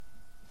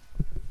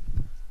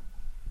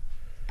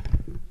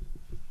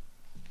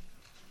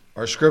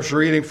Our scripture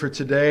reading for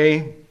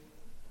today,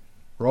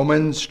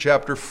 Romans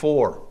chapter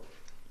 4.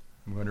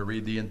 I'm going to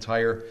read the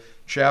entire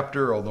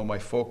chapter, although my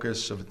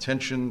focus of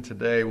attention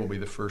today will be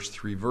the first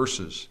 3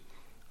 verses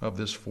of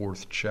this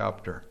 4th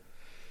chapter.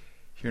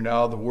 Hear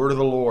now the word of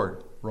the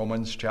Lord,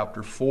 Romans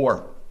chapter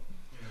 4.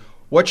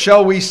 What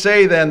shall we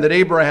say then that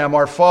Abraham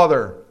our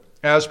father,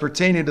 as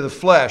pertaining to the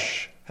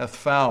flesh, hath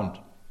found?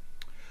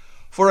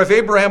 For if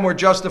Abraham were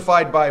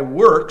justified by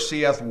works,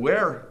 he hath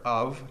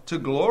whereof to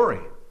glory,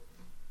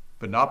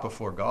 but not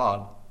before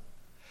God.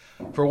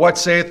 For what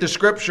saith the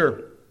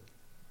Scripture?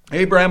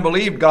 Abraham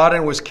believed God,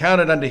 and was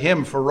counted unto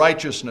him for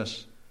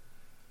righteousness.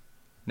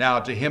 Now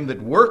to him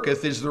that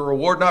worketh is the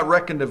reward not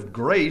reckoned of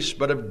grace,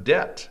 but of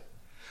debt.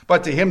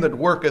 But to him that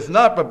worketh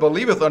not, but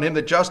believeth on him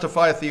that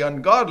justifieth the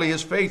ungodly,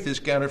 his faith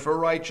is counted for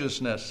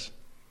righteousness.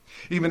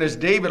 Even as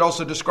David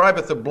also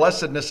describeth the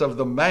blessedness of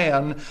the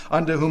man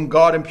unto whom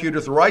God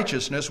imputeth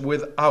righteousness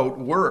without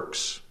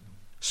works,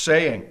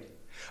 saying,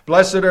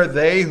 Blessed are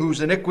they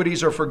whose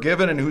iniquities are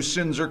forgiven and whose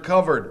sins are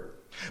covered.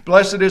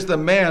 Blessed is the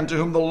man to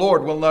whom the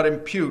Lord will not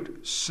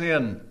impute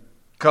sin.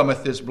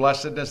 Cometh this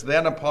blessedness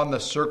then upon the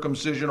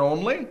circumcision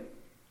only,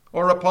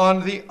 or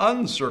upon the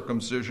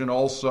uncircumcision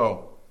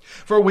also?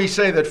 For we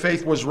say that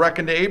faith was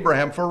reckoned to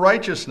Abraham for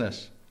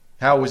righteousness.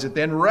 How was it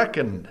then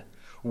reckoned?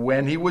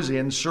 When he was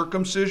in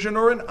circumcision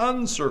or in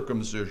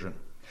uncircumcision?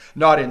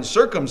 Not in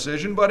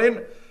circumcision, but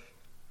in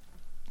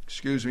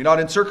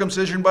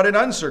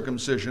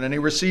uncircumcision. And he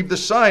received the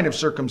sign of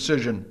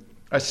circumcision,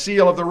 a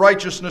seal of the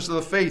righteousness of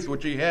the faith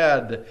which he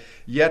had,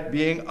 yet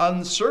being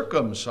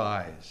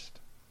uncircumcised,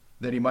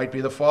 that he might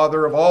be the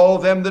father of all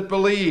them that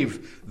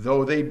believe,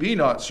 though they be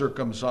not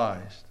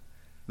circumcised,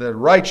 that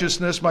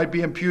righteousness might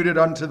be imputed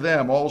unto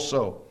them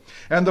also.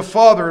 And the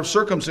father of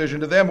circumcision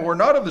to them who are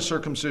not of the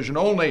circumcision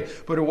only,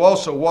 but who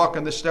also walk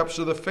in the steps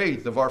of the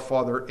faith of our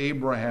father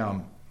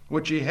Abraham,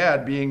 which he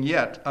had, being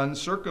yet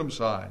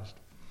uncircumcised.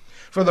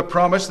 For the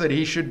promise that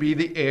he should be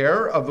the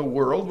heir of the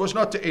world was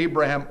not to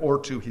Abraham or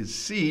to his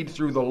seed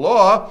through the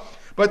law,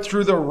 but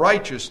through the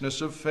righteousness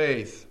of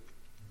faith.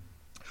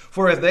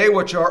 For if they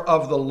which are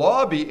of the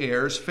law be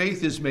heirs,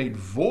 faith is made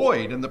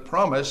void, and the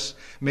promise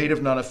made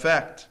of none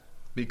effect,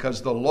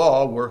 because the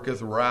law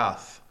worketh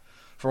wrath.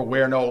 For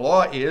where no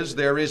law is,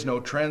 there is no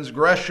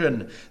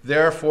transgression.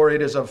 Therefore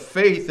it is of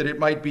faith that it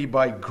might be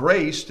by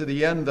grace, to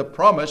the end the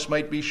promise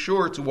might be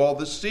sure to all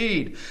the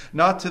seed,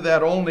 not to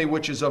that only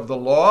which is of the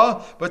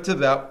law, but to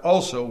that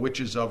also which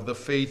is of the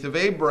faith of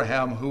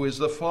Abraham, who is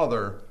the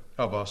father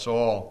of us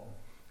all.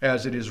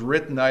 As it is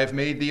written, I have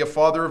made thee a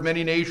father of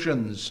many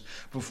nations,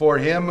 before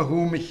him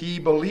whom he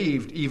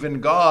believed,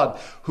 even God,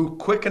 who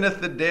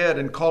quickeneth the dead,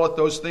 and calleth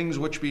those things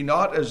which be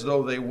not as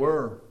though they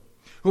were.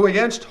 Who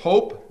against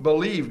hope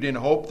believed in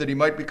hope that he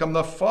might become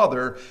the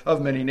father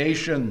of many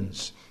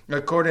nations,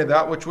 according to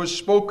that which was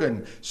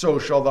spoken, so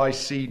shall thy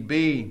seed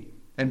be.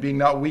 And being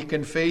not weak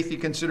in faith, he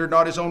considered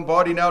not his own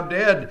body now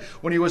dead,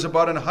 when he was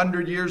about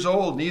 100 years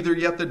old, neither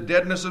yet the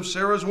deadness of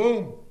Sarah's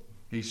womb.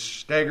 He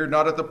staggered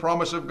not at the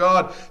promise of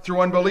God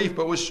through unbelief,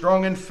 but was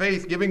strong in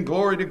faith, giving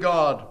glory to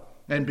God,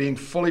 and being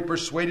fully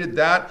persuaded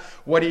that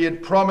what he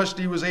had promised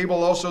he was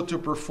able also to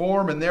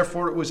perform, and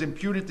therefore it was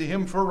imputed to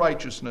him for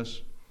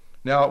righteousness.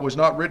 Now it was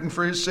not written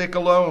for his sake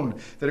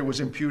alone that it was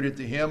imputed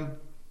to him,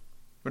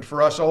 but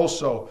for us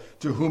also,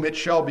 to whom it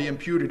shall be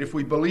imputed, if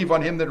we believe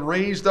on him that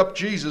raised up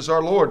Jesus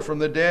our Lord from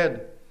the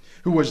dead,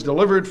 who was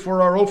delivered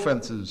for our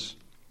offenses,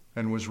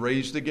 and was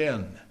raised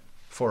again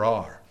for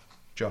our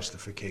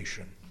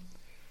justification.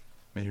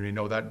 May you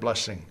know that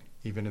blessing,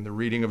 even in the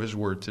reading of his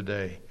word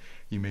today.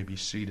 You may be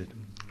seated.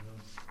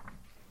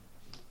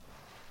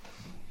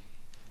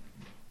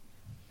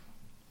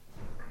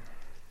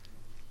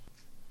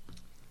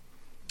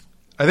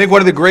 I think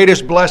one of the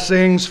greatest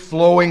blessings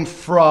flowing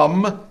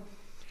from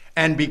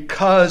and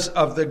because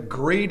of the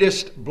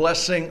greatest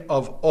blessing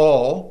of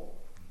all,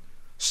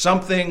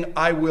 something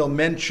I will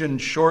mention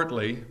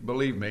shortly,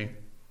 believe me.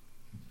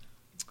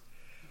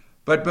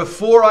 But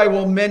before I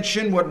will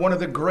mention what one of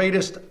the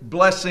greatest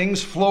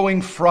blessings flowing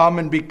from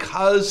and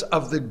because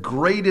of the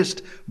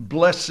greatest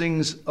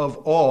blessings of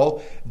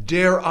all,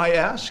 dare I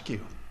ask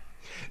you,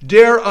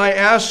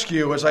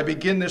 as I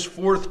begin this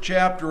 4th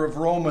chapter of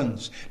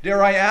Romans,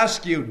 dare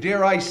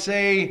I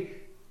say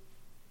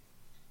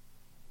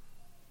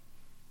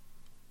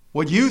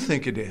what you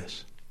think it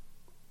is?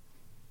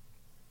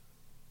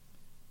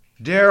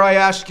 Dare I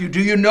ask you,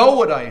 do you know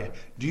what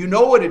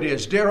it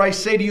is? Dare I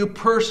say, do you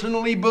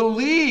personally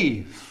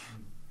believe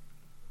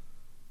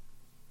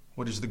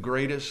what is the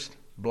greatest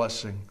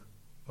blessing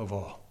of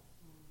all?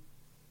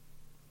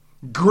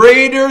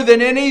 Greater than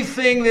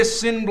anything this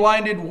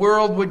sin-blinded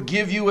world would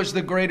give you as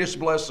the greatest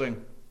blessing.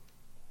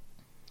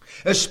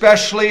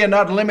 Especially and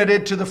not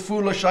limited to the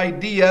foolish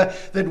idea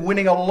that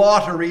winning a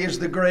lottery is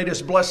the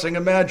greatest blessing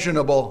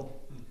imaginable.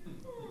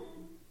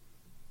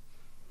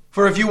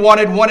 For if you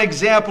wanted one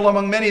example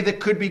among many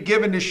that could be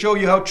given to show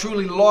you how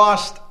truly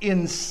lost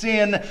in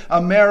sin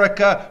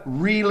America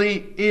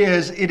really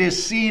is, it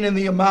is seen in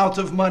the amount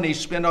of money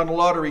spent on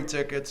lottery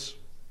tickets.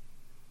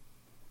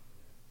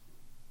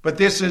 But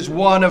this is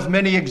one of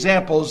many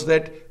examples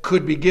that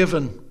could be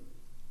given.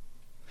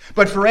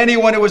 But for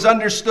anyone who has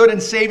understood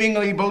and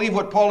savingly believed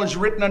what Paul has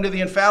written under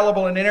the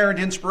infallible and inerrant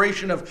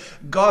inspiration of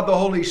God the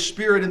Holy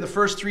Spirit in the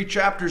first 3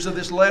 chapters of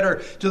this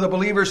letter to the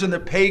believers in the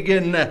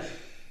pagan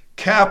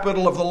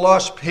capital of the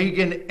lost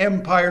pagan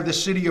empire, the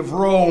city of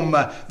Rome,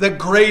 the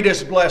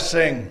greatest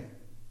blessing.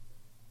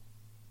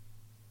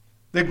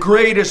 The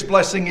greatest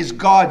blessing is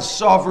God's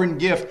sovereign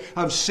gift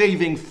of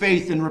saving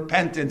faith and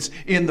repentance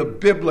in the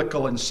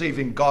biblical and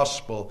saving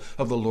gospel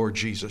of the Lord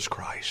Jesus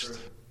Christ.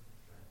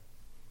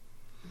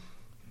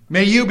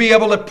 May you be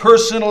able to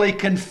personally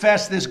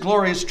confess this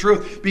glorious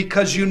truth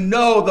because you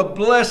know the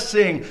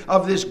blessing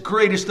of this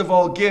greatest of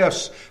all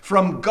gifts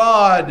from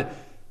God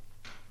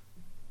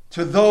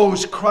to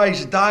those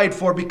Christ died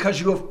for, because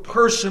you have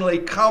personally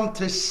come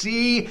to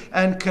see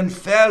and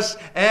confess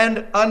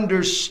and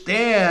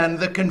understand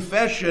the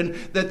confession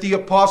that the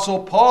Apostle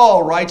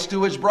Paul writes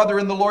to his brother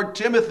in the Lord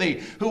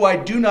Timothy, who I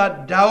do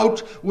not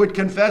doubt would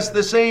confess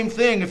the same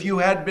thing if you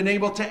had been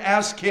able to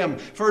ask him.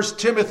 1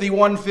 Timothy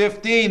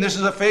 1:15, this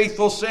is a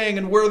faithful saying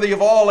and worthy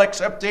of all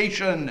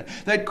acceptation,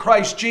 that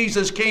Christ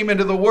Jesus came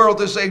into the world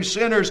to save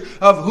sinners,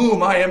 of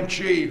whom I am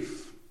chief.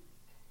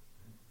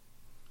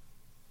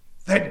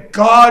 That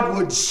God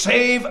would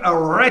save a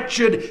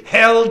wretched,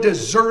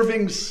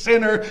 hell-deserving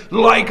sinner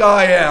like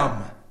I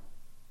am.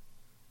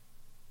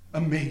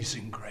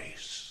 Amazing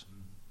grace.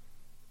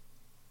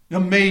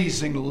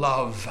 Amazing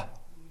love.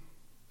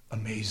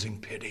 Amazing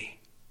pity.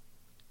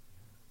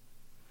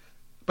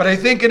 But I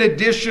think in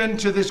addition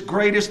to this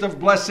greatest of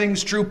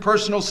blessings, true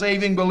personal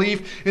saving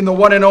belief in the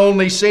one and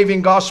only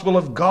saving gospel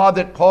of God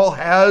that Paul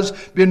has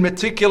been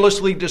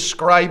meticulously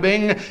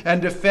describing and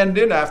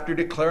defended after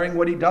declaring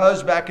what he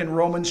does back in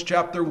Romans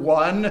chapter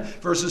 1,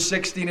 verses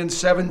 16 and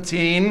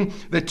 17,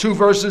 the 2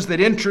 verses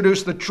that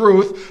introduce the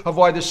truth of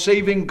why the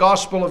saving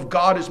gospel of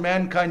God is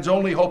mankind's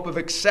only hope of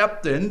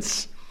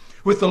acceptance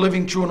with the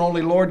living, true, and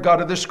only Lord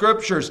God of the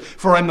Scriptures.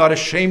 For I'm not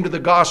ashamed of the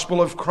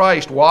gospel of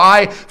Christ.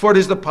 Why? For it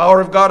is the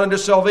power of God unto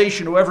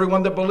salvation to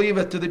everyone that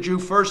believeth, to the Jew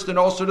first and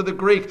also to the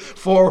Greek.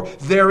 For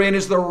therein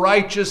is the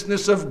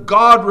righteousness of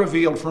God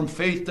revealed from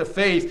faith to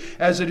faith,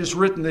 as it is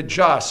written, the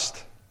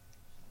just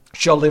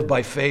shall live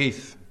by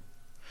faith.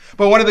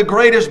 But one of the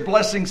greatest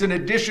blessings, in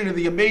addition to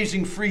the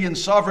amazing free and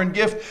sovereign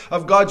gift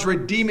of God's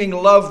redeeming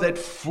love that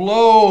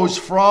flows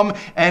from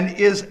and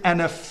is an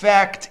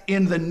effect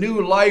in the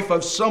new life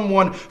of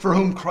someone for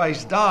whom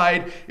Christ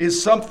died,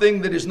 is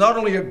something that is not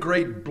only a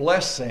great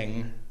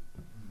blessing,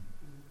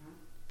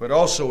 but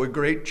also a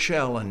great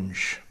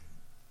challenge.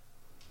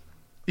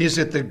 Is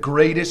it the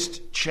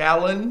greatest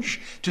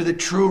challenge to the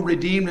true,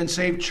 redeemed, and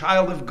saved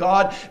child of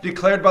God,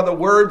 declared by the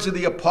words of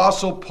the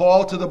Apostle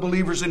Paul to the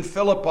believers in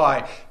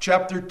Philippi,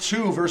 chapter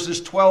 2,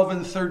 verses 12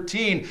 and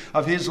 13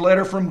 of his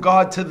letter from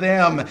God to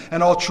them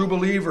and all true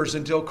believers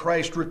until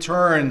Christ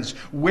returns.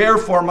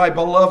 Wherefore, my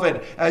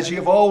beloved, as ye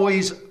have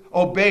always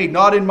obeyed,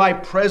 not in my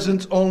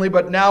presence only,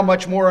 but now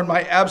much more in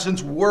my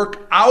absence,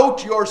 work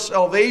out your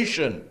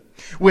salvation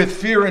with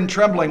fear and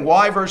trembling.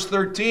 Why? Verse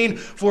 13,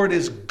 for it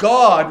is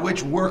God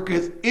which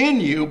worketh in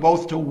you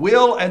both to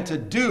will and to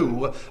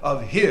do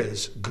of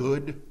his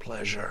good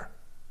pleasure.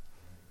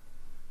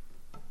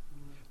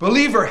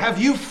 Believer,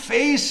 have you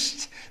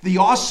faced the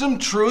awesome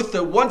truth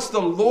that once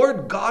the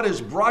Lord God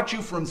has brought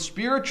you from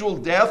spiritual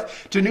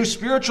death to new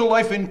spiritual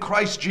life in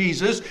Christ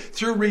Jesus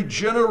through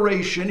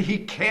regeneration, he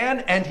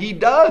can and he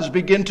does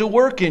begin to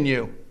work in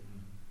you?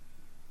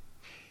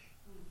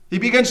 He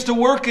begins to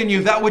work in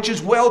you that which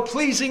is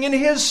well-pleasing in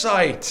his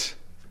sight.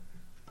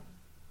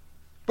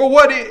 But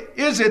what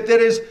is it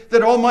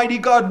that Almighty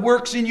God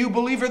works in you,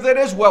 believer, that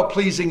is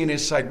well-pleasing in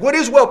his sight? What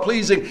is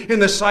well-pleasing in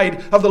the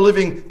sight of the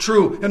living,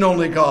 true, and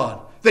only God?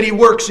 That he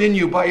works in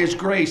you by his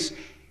grace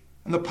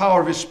and the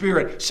power of his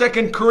Spirit.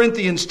 2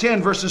 Corinthians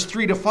 10, verses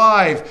 3 to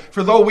 5.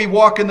 For though we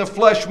walk in the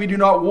flesh, we do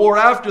not war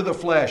after the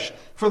flesh.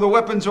 For the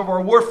weapons of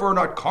our warfare are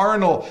not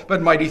carnal,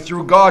 but mighty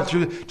through God,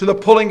 to the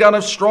pulling down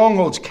of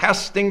strongholds,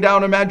 casting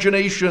down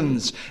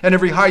imaginations, and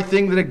every high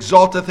thing that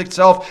exalteth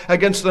itself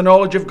against the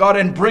knowledge of God,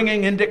 and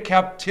bringing into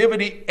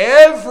captivity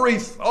every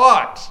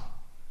thought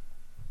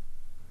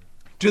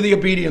to the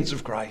obedience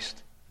of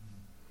Christ.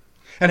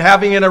 And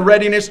having in a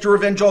readiness to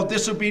revenge all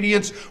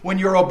disobedience when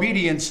your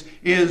obedience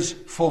is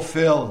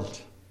fulfilled.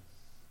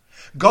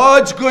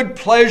 God's good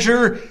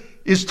pleasure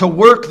is to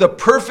work the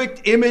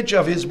perfect image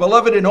of his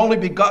beloved and only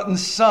begotten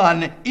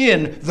Son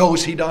in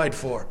those he died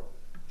for.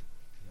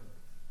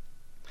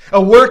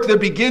 A work that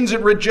begins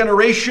at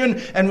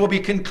regeneration and will be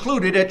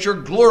concluded at your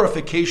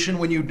glorification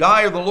when you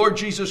die or the Lord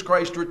Jesus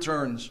Christ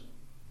returns.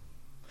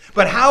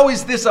 But how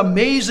is this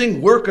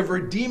amazing work of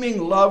redeeming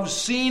love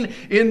seen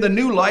in the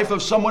new life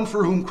of someone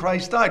for whom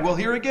Christ died? Well,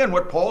 here again,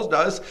 what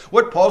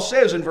Paul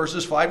says in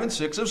verses 5 and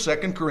 6 of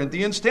 2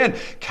 Corinthians 10.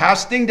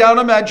 Casting down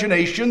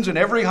imaginations and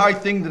every high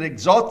thing that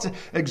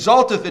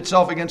exalteth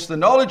itself against the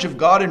knowledge of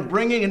God, and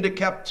bringing into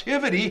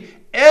captivity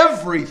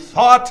every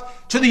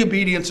thought to the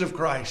obedience of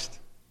Christ.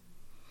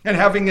 and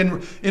having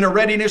in a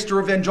readiness to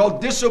revenge all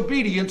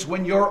disobedience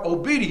when your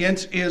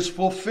obedience is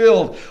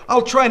fulfilled.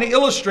 I'll try to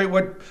illustrate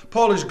what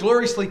Paul is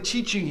gloriously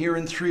teaching here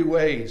in 3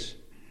 ways.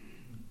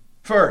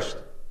 First,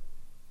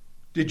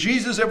 did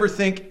Jesus ever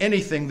think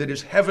anything that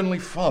his heavenly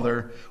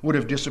Father would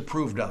have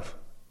disapproved of?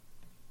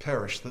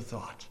 Perish the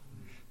thought.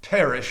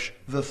 Perish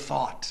the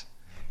thought.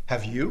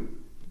 Have you?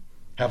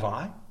 Have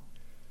I?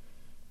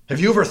 Have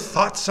you ever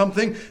thought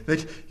something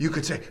that you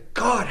could say,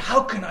 God,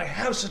 how can I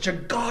have such a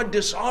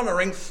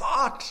God-dishonoring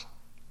thought?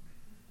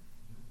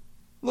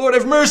 Lord,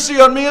 have mercy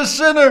on me, a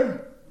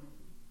sinner.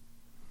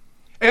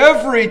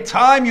 Every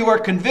time you are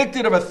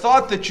convicted of a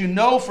thought that you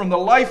know from the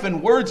life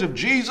and words of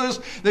Jesus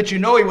that you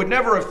know he would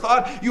never have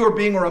thought, you are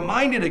being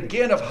reminded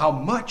again of how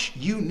much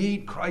you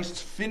need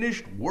Christ's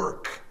finished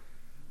work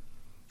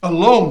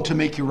alone to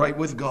make you right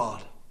with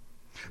God.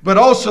 But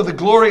also the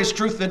glorious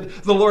truth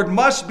that the Lord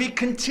must be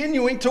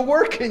continuing to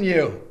work in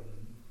you.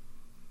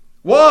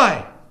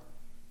 Why?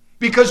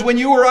 Because when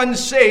you were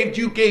unsaved,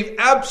 you gave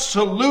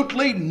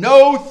absolutely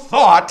no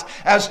thought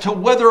as to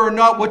whether or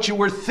not what you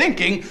were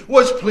thinking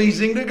was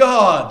pleasing to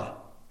God.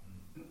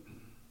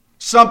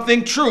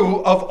 Something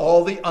true of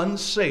all the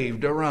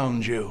unsaved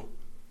around you.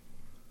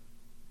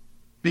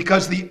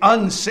 Because the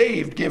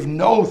unsaved give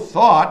no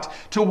thought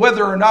to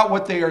whether or not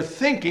what they are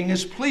thinking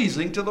is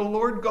pleasing to the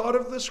Lord God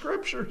of the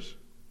Scriptures.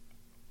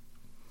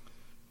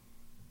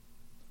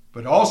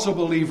 But also,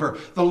 believer,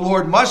 the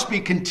Lord must be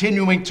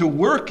continuing to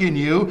work in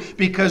you,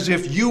 because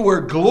if you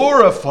were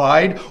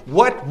glorified,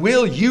 what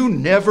will you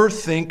never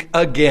think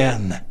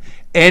again?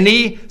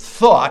 Any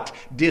thought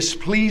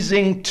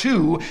displeasing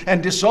to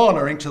and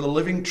dishonoring to the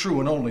living, true,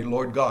 and only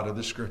Lord God of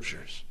the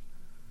Scriptures.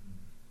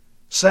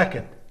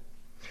 Second,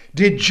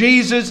 did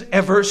Jesus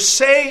ever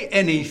say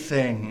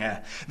anything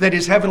that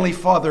his heavenly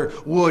Father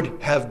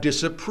would have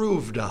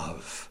disapproved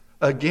of?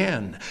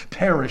 Again,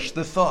 perish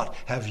the thought.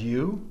 Have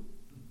you?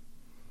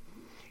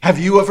 Have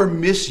you ever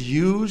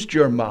misused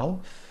your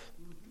mouth?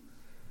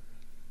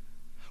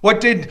 Why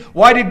did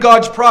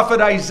God's prophet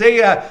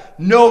Isaiah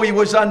know he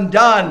was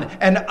undone,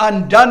 and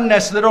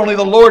undoneness that only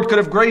the Lord could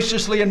have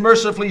graciously and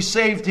mercifully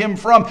saved him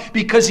from?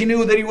 Because he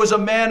knew that he was a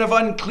man of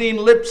unclean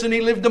lips, and he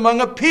lived among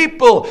a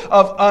people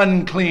of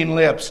unclean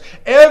lips.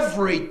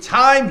 Every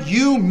time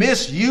you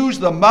misuse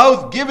the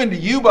mouth given to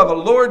you by the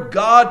Lord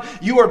God,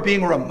 you are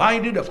being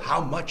reminded of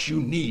how much you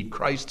need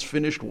Christ's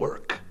finished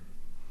work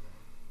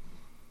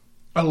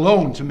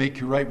alone to make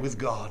you right with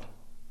God.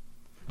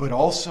 But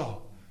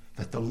also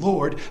that the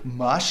Lord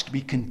must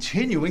be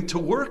continuing to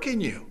work in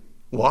you.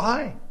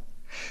 Why?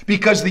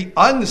 Because the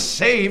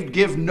unsaved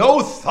give no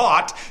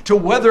thought to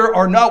whether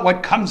or not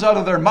what comes out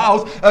of their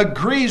mouth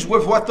agrees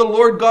with what the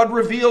Lord God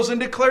reveals and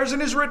declares in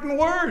his written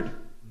word.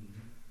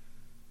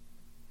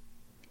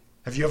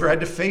 Have you ever had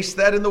to face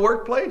that in the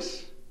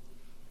workplace?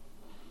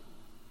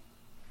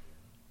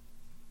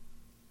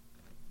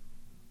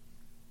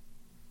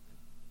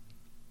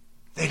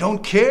 They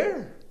don't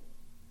care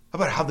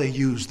about how they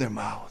use their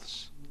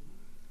mouths.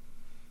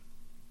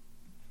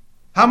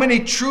 How many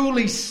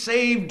truly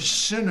saved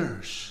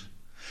sinners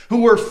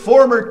who were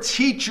former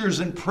teachers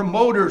and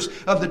promoters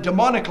of the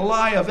demonic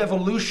lie of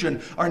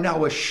evolution are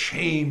now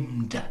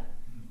ashamed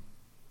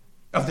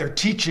of their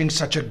teaching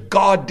such a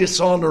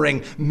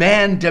God-dishonoring,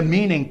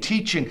 man-demeaning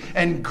teaching,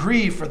 and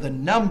grieve for the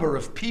number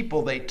of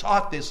people they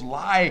taught this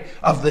lie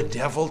of the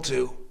devil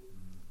to.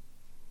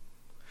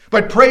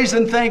 But praise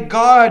and thank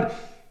God,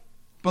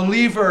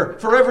 believer,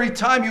 for every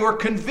time you are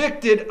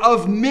convicted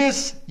of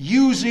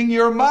misusing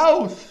your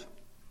mouth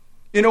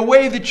in a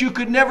way that you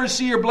could never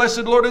see your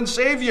blessed Lord and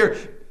Savior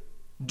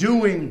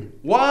doing.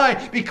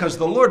 Why? Because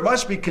the Lord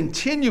must be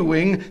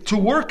continuing to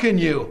work in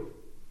you.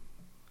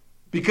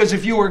 Because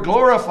if you are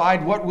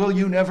glorified, what will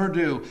you never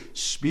do?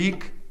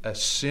 Speak a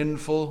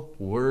sinful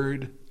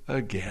word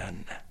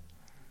again.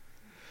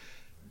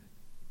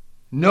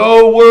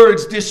 No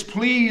words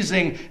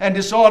displeasing and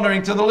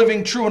dishonoring to the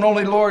living, true, and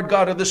only Lord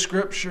God of the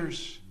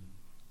Scriptures.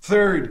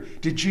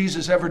 Third, did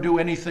Jesus ever do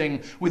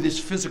anything with his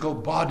physical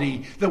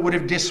body that would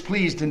have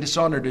displeased and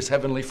dishonored his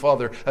heavenly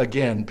Father?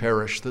 Again,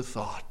 perish the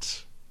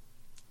thought.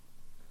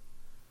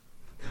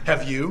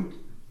 Have you?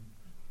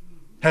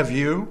 Have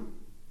you?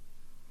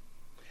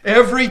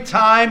 Every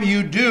time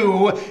you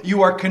do,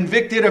 you are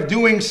convicted of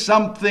doing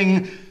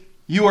something,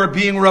 you are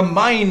being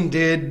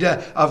reminded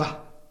of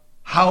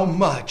how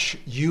much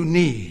you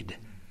need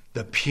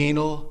the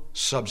penal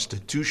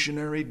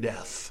substitutionary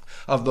death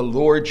of the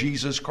Lord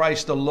Jesus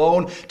Christ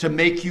alone to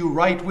make you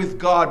right with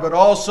God, but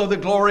also the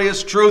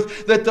glorious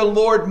truth that the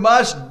Lord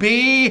must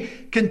be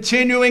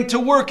continuing to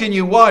work in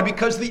you. Why?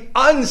 Because the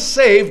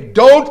unsaved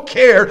don't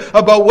care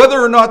about whether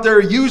or not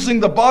they're using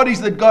the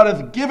bodies that God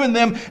has given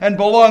them and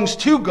belongs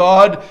to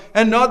God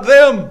and not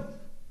them.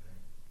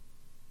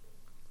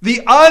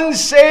 The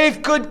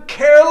unsaved could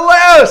care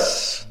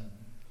less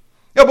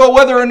about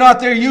whether or not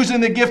they're using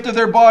the gift of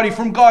their body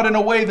from God in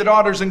a way that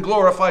honors and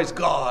glorifies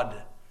God.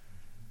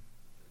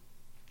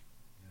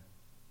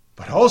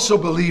 But also,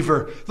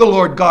 believer, the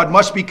Lord God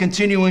must be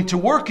continuing to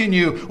work in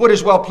you what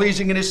is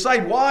well-pleasing in His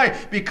sight. Why?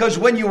 Because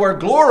when you are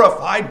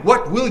glorified,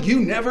 what will you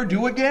never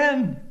do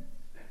again?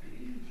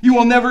 You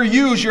will never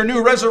use your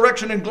new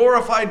resurrection and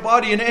glorified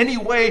body in any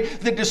way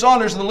that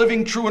dishonors the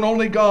living, true, and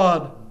only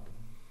God,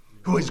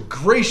 who has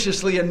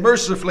graciously and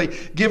mercifully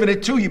given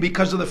it to you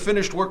because of the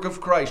finished work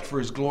of Christ for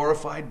His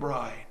glorified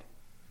bride,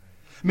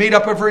 made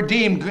up of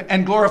redeemed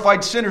and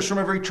glorified sinners from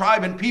every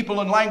tribe and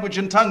people and language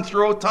and tongue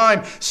throughout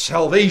time.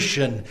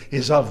 Salvation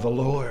is of the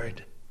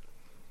Lord.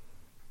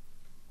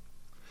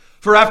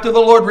 For after the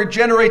Lord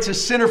regenerates a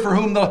sinner for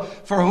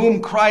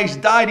whom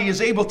Christ died, He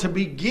is able to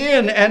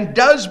begin and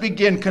does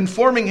begin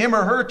conforming him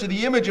or her to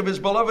the image of His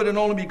beloved and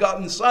only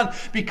begotten Son,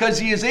 because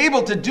He is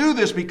able to do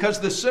this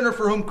because the sinner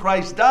for whom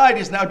Christ died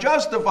is now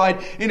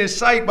justified in His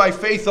sight by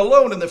faith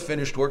alone in the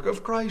finished work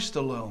of Christ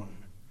alone.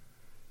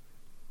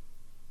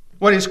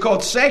 What is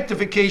called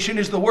sanctification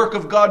is the work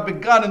of God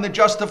begun in the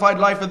justified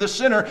life of the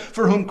sinner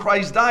for whom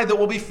Christ died that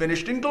will be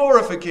finished in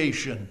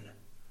glorification.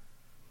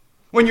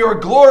 When you're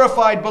a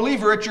glorified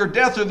believer at your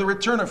death or the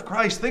return of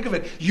Christ, think of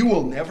it. You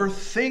will never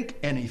think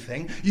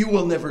anything. You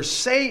will never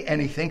say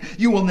anything.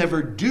 You will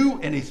never do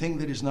anything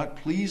that is not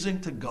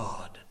pleasing to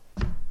God.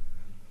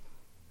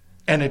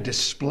 And a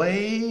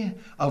display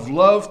of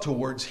love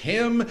towards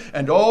Him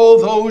and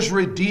all those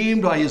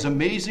redeemed by His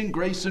amazing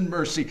grace and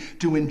mercy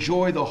to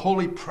enjoy the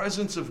holy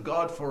presence of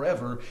God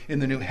forever in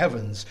the new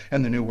heavens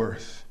and the new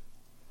earth.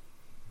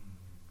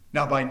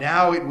 Now, by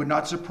now, it would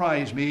not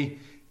surprise me.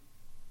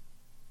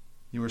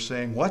 You were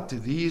saying, what do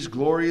these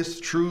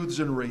glorious truths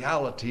and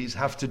realities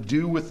have to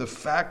do with the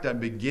fact I'm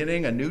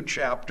beginning a new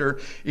chapter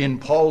in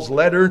Paul's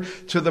letter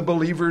to the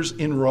believers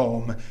in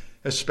Rome,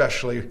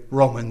 especially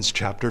Romans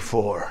chapter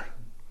 4?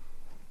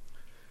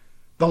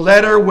 The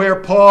letter where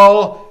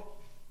Paul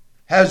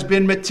has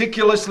been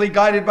meticulously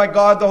guided by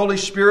God the Holy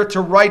Spirit to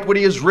write what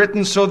he has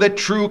written so that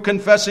true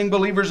confessing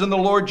believers in the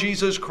Lord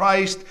Jesus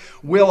Christ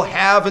will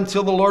have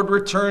until the Lord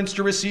returns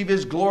to receive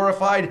His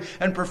glorified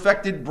and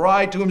perfected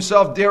bride to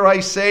Himself, dare I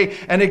say,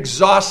 an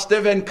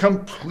exhaustive and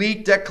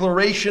complete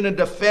declaration and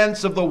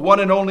defense of the one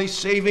and only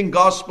saving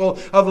gospel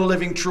of the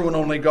living, true, and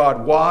only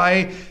God.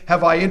 Why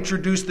have I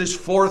introduced this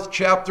 4th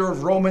chapter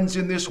of Romans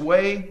in this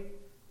way?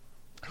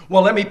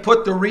 Well, let me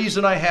put the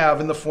reason I have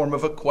in the form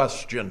of a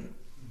question.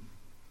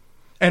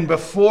 And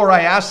before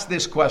I ask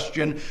this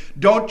question,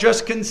 don't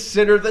just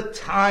consider the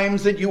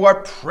times that you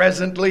are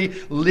presently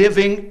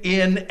living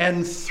in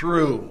and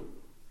through,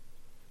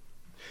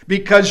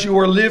 because you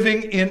are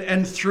living in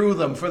and through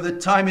them. For the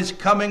time is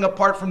coming,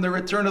 apart from the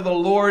return of the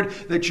Lord,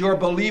 that your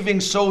believing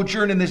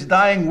sojourn in this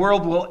dying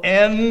world will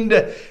end.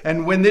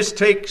 And when this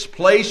takes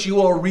place, you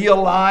will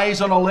realize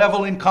on a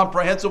level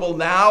incomprehensible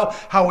now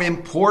how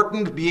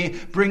important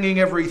bringing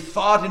every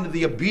thought into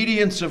the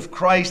obedience of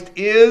Christ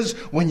is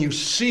when you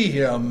see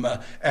Him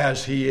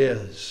as He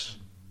is.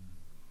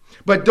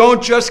 But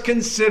don't just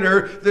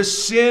consider the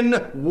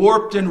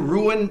sin-warped and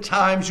ruined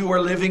times you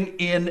are living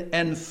in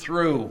and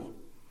through.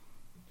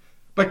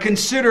 But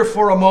consider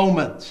for a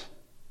moment,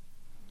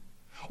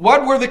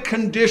 what were the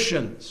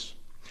conditions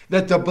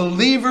that the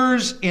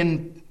believers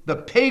in the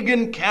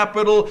pagan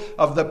capital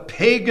of the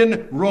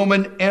pagan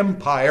Roman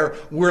Empire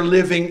were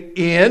living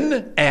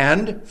in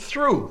and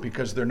through?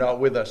 Because they're not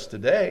with us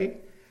today.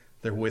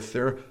 They're with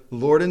their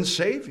Lord and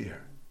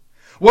Savior.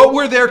 What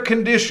were their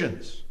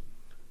conditions?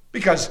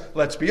 Because,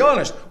 let's be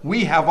honest,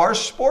 we have our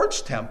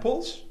sports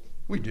temples.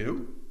 We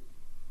do.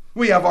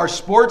 We have our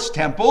sports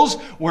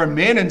temples where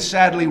men and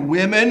sadly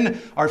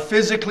women are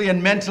physically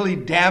and mentally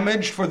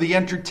damaged for the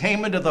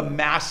entertainment of the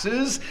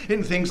masses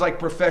in things like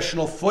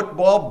professional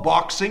football,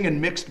 boxing, and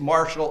mixed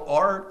martial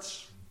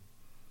arts.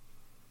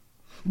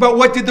 But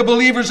what did the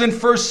believers in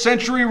 1st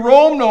century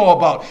Rome know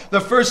about?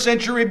 The 1st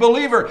century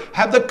believer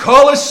had the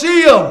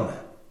Colosseum,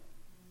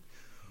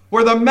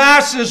 where the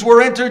masses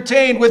were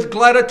entertained with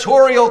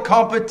gladiatorial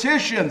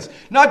competitions,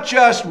 not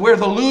just where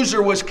the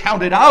loser was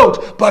counted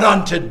out, but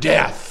unto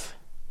death.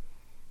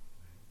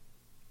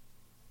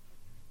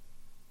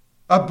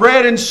 A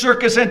bread and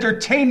circus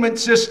entertainment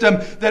system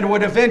that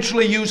would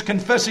eventually use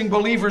confessing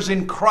believers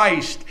in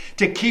Christ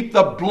to keep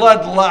the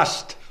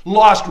bloodlust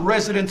lost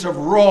residents of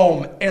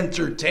Rome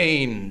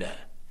entertained.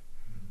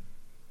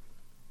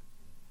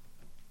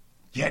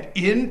 Yet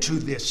into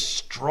this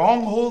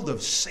stronghold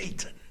of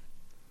Satan,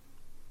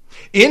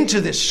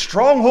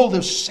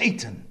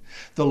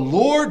 the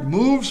Lord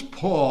moves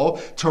Paul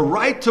to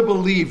write to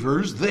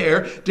believers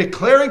there,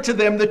 declaring to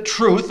them the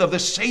truth of the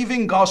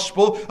saving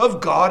gospel of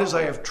God, as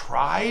I have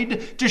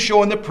tried to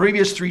show in the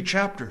previous 3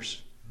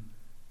 chapters.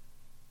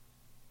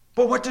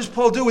 But what does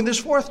Paul do in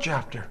this 4th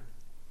chapter?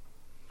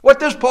 What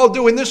does Paul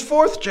do in this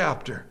 4th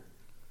chapter?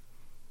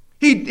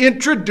 He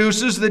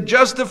introduces the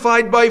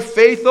justified by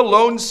faith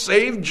alone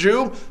saved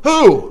Jew.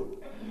 Who?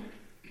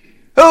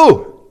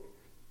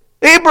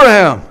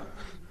 Abraham.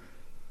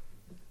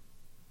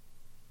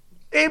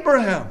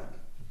 Abraham.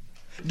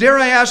 Dare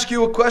I ask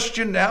you a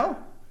question now?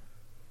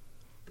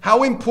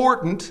 How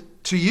important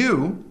to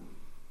you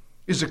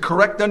is a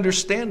correct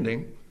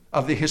understanding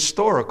of the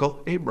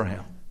historical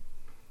Abraham?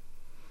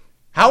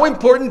 How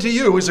important to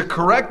you is a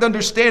correct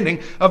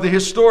understanding of the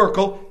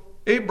historical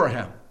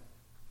Abraham?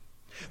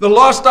 The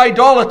lost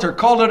idolater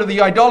called out of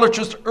the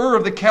idolatrous Ur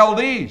of the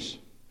Chaldees.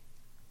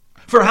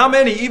 For how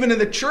many, even in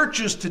the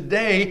churches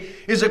today,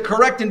 is a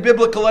correct and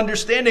biblical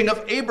understanding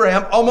of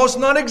Abraham almost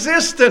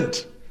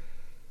non-existent,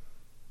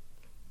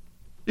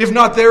 if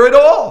not there at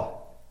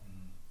all?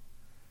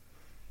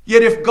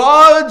 Yet if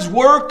God's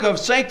work of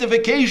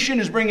sanctification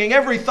is bringing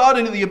every thought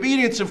into the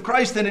obedience of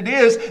Christ, and it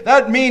is,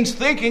 that means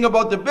thinking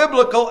about the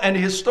biblical and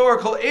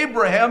historical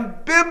Abraham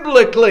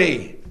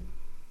biblically.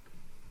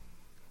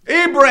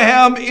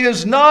 Abraham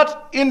is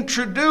not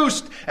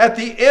introduced at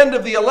the end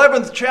of the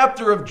 11th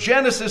chapter of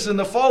Genesis in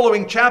the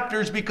following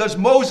chapters because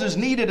Moses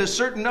needed a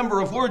certain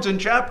number of words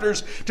and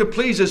chapters to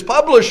please his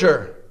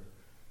publisher.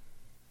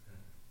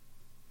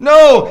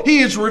 No, he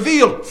is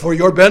revealed for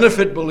your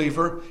benefit,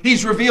 believer.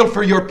 He's revealed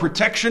for your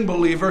protection,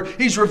 believer.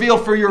 He's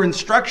revealed for your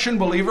instruction,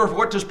 believer.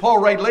 What does Paul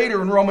write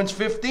later in Romans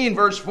 15,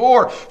 verse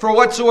 4? For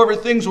whatsoever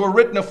things were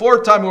written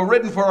aforetime were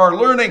written for our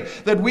learning,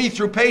 that we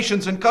through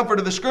patience and comfort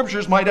of the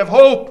Scriptures might have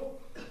hope.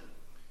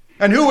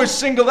 And who is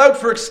singled out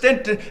for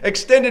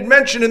extended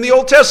mention in the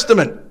Old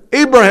Testament?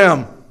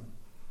 Abraham.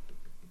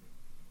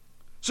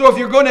 So if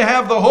you're going to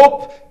have the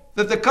hope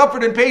that the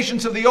comfort and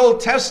patience of the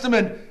Old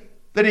Testament,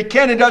 that he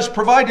can and does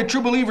provide to true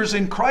believers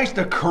in Christ,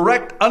 a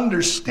correct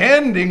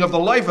understanding of the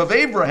life of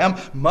Abraham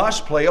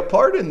must play a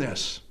part in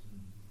this.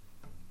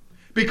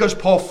 Because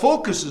Paul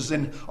focuses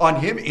on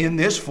him in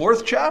this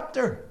 4th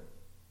chapter.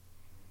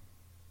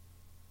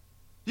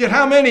 Yet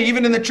how many,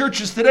 even in the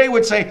churches today,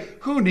 would say,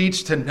 who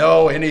needs to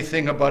know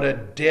anything about a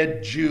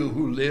dead Jew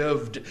who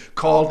lived,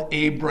 called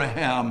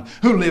Abraham,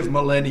 who lived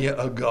millennia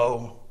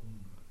ago?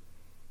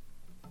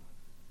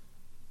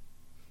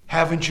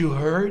 Haven't you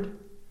heard?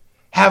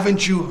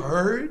 Haven't you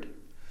heard?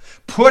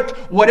 Put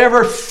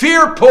whatever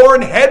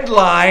fear-porn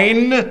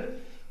headline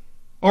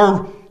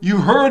or you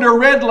heard or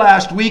read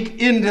last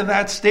week into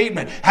that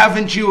statement.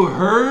 Haven't you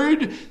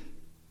heard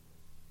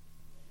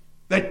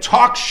that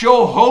talk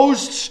show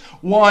hosts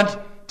want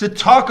to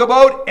talk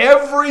about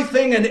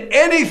everything and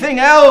anything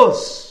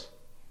else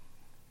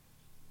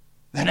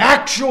than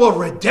actual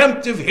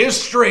redemptive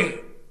history?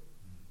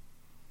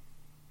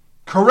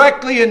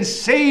 Correctly and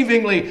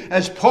savingly,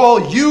 as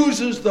Paul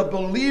uses the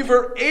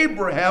believer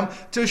Abraham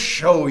to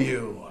show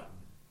you.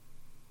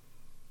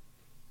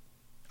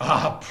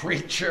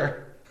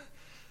 Preacher,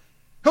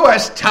 who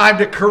has time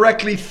to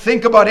correctly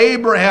think about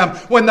Abraham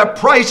when the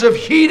price of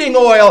heating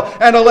oil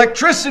and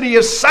electricity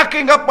is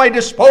sucking up my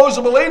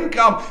disposable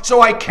income so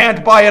I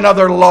can't buy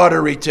another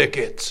lottery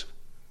ticket?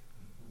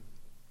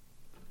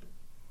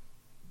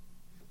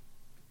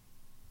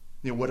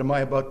 What am I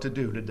about to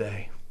do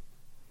today?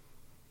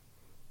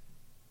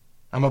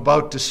 I'm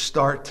about to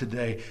start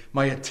today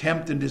my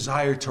attempt and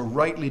desire to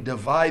rightly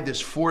divide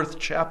this 4th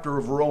chapter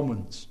of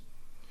Romans,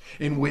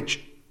 in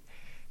which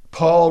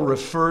Paul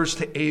refers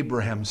to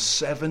Abraham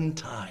 7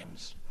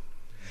 times.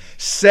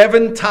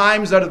 7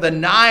 times out of the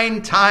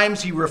 9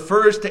 times he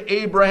refers to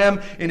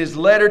Abraham in his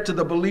letter to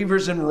the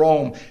believers in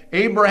Rome.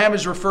 Abraham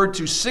is referred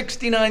to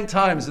 69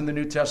 times in the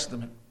New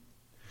Testament.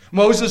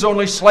 Moses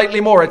only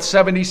slightly more at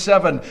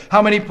 77.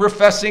 How many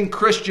professing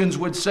Christians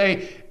would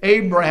say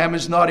Abraham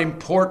is not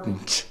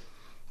important,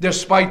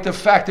 despite the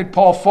fact that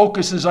Paul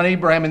focuses on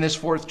Abraham in this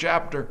 4th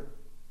chapter?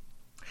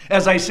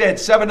 As I said,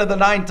 7 of the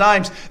 9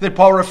 times that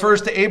Paul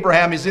refers to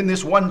Abraham is in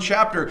this one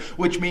chapter,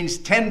 which means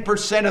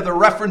 10% of the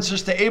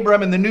references to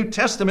Abraham in the New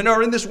Testament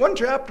are in this one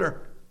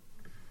chapter.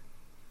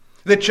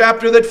 The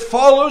chapter that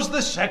follows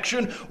the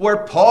section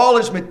where Paul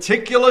is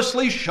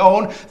meticulously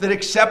shown that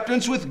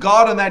acceptance with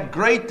God on that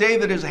great day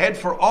that is ahead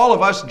for all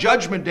of us,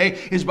 Judgment Day,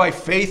 is by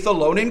faith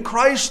alone in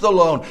Christ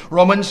alone.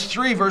 Romans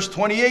 3 verse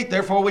 28,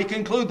 therefore we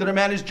conclude that a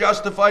man is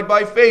justified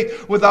by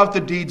faith without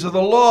the deeds of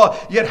the law.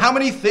 Yet how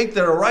many think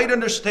that a right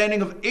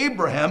understanding of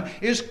Abraham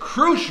is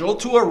crucial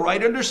to a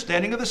right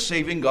understanding of the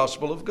saving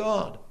gospel of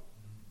God?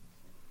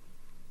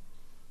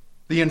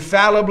 The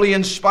infallibly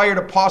inspired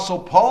apostle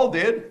Paul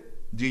did.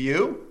 Do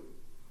you?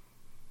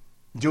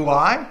 Do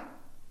I?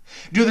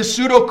 Do the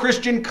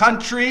pseudo-Christian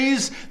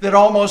countries that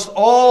most,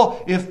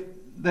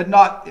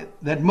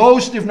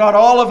 if not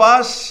all of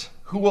us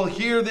who will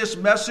hear this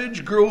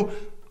message grew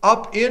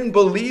up in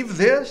believe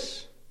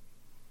this?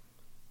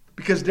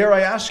 Because dare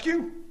I ask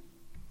you,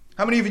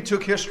 how many of you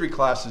took history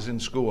classes in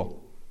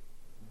school?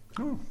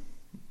 Oh,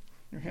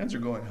 your hands are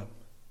going up.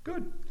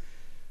 Good.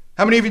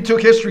 How many of you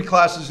took history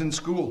classes in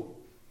school?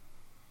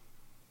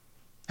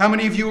 How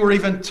many of you were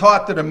even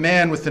taught that a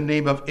man with the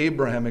name of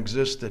Abraham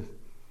existed?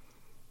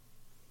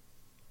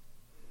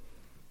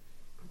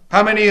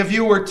 How many of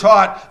you were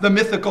taught the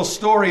mythical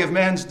story of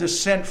man's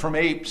descent from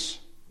apes?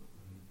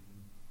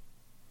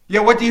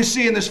 Yet what do you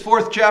see in this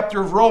 4th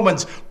chapter of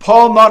Romans?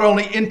 Paul not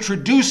only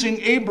introducing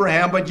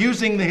Abraham, but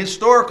using the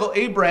historical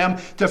Abraham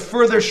to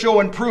further show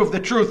and prove the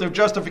truth of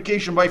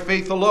justification by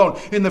faith alone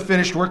in the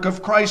finished work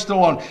of Christ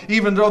alone.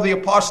 Even though the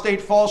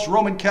apostate false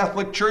Roman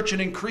Catholic Church, an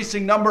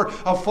increasing number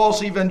of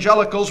false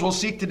evangelicals, will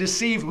seek to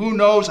deceive who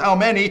knows how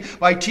many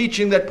by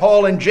teaching that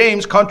Paul and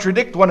James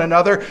contradict one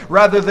another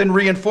rather than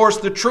reinforce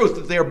the truth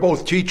that they are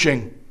both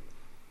teaching.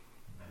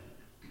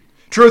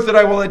 Truth that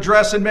I will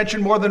address and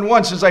mention more than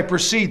once as I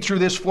proceed through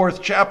this 4th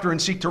chapter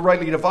and seek to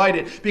rightly divide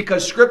it,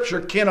 because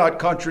Scripture cannot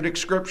contradict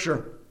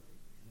Scripture.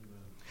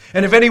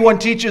 And if anyone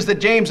teaches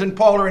that James and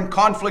Paul are in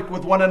conflict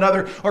with one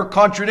another or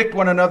contradict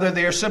one another,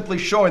 they are simply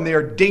showing they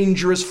are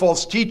dangerous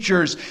false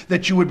teachers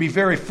that you would be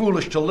very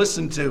foolish to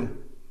listen to.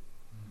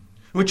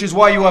 Which is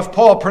why you have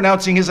Paul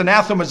pronouncing his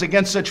anathemas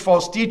against such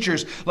false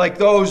teachers, like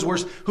those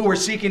who were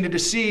seeking to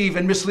deceive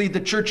and mislead the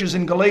churches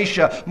in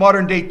Galatia,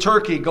 modern-day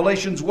Turkey,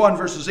 Galatians 1,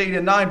 verses 8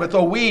 and 9. But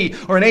though we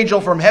or an angel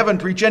from heaven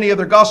preach any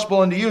other gospel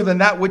unto you than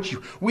that which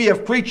we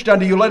have preached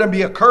unto you, let him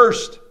be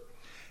accursed.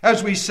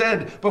 As we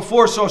said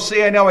before, so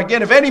say I now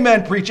again, if any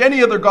man preach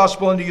any other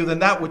gospel unto you than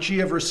that which ye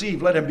have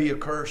received, let him be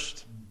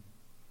accursed.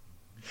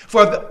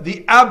 For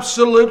the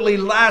absolutely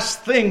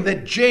last thing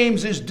that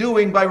James is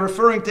doing by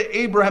referring to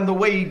Abraham the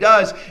way he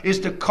does is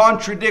to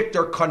contradict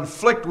or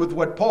conflict with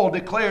what Paul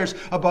declares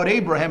about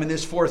Abraham in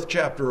this 4th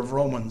chapter of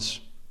Romans.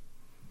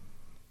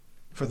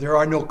 For there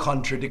are no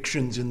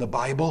contradictions in the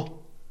Bible.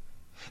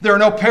 There are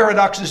no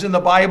paradoxes in the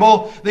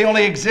Bible. They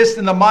only exist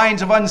in the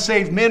minds of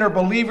unsaved men or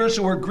believers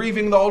who are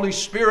grieving the Holy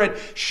Spirit,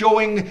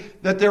 showing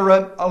that they're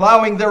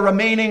allowing their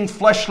remaining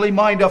fleshly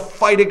mind to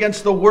fight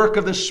against the work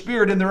of the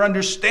Spirit in their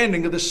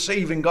understanding of the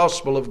saving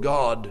gospel of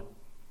God.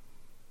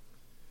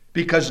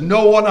 Because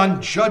no one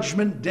on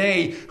Judgment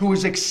Day who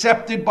is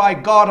accepted by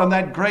God on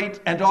that great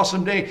and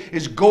awesome day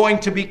is going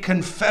to be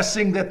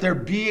confessing that they're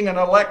being an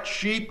elect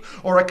sheep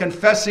or a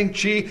confessing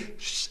sheep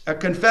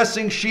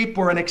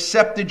or an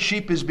accepted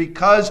sheep is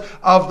because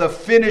of the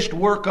finished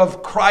work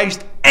of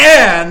Christ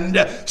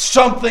and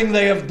something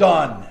they have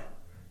done.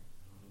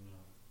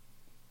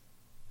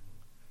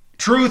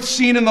 Truth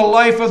seen in the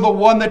life of the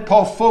one that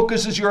Paul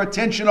focuses your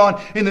attention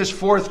on in this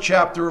 4th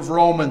chapter of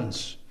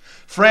Romans.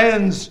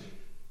 Friends,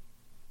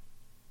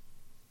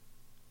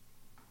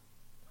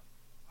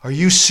 are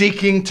you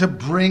seeking to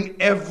bring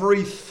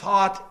every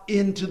thought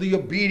into the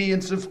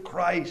obedience of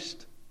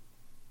Christ?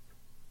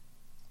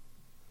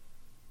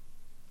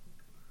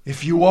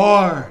 If you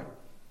are,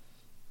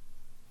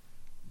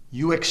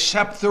 you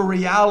accept the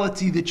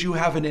reality that you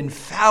have an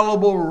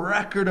infallible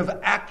record of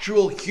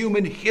actual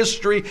human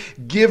history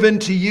given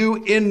to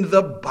you in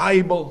the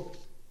Bible.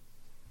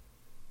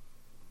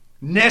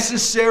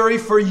 Necessary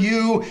for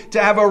you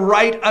to have a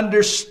right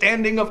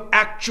understanding of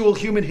actual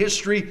human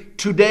history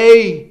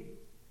today.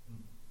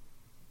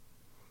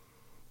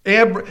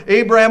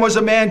 Abraham was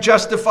a man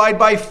justified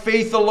by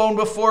faith alone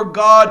before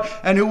God,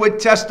 and who would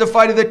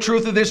testify to the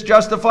truth of this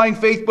justifying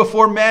faith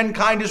before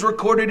mankind is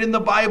recorded in the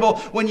Bible,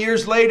 when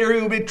years later he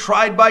would be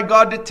tried by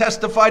God to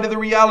testify to the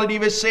reality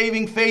of his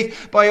saving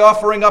faith by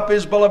offering up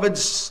his beloved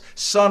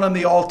son on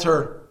the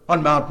altar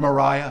on Mount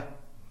Moriah.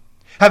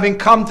 Having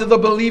come to the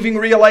believing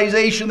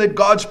realization that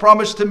God's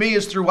promise to me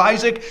is through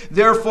Isaac,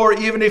 therefore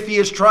even if he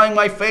is trying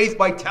my faith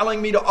by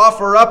telling me to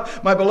offer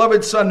up my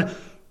beloved son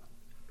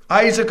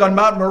Isaac on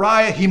Mount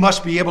Moriah, he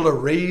must be able to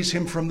raise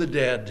him from the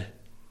dead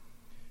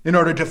in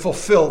order to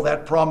fulfill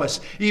that promise.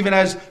 Even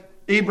as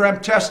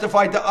Abraham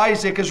testified to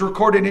Isaac, as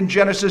recorded in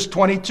Genesis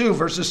 22,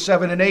 verses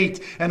 7 and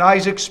 8. And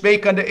Isaac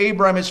spake unto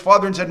Abraham his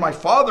father and said, My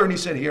father. And he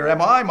said, Here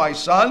am I, my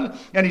son.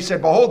 And he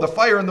said, Behold, the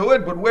fire and the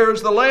wood, but where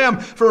is the lamb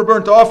for a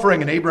burnt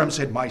offering? And Abraham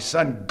said, My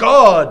son,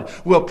 God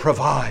will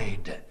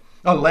provide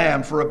a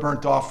lamb for a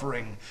burnt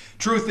offering.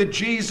 Truth that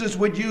Jesus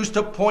would use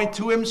to point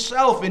to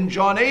himself in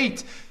John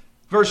 8.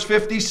 Verse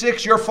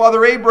 56, Your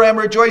father Abraham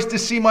rejoiced to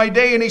see my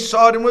day, and he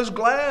saw it and was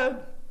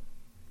glad.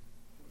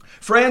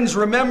 Friends,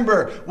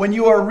 remember, when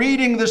you are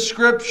reading the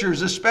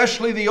Scriptures,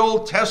 especially the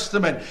Old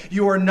Testament,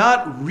 you are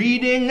not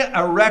reading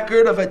a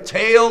record of a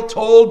tale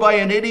told by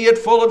an idiot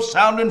full of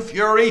sound and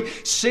fury,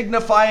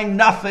 signifying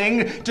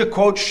nothing, to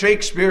quote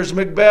Shakespeare's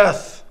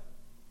Macbeth.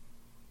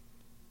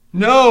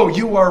 No,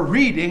 you are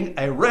reading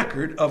a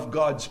record of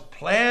God's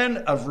plan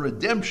of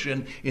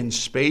redemption in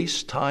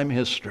space-time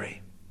history.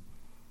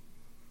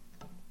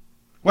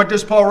 What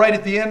does Paul write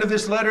at the end of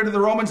this letter to the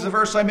Romans? The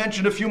verse I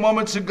mentioned a few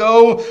moments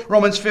ago,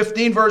 Romans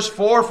 15, verse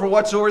 4, For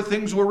whatsoever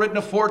things were written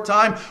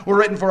aforetime were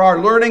written for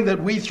our learning,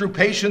 that we through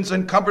patience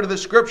and comfort of the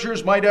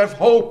Scriptures might have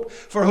hope.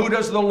 For who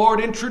does the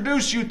Lord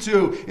introduce you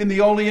to in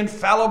the only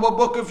infallible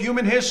book of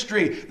human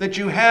history that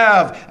you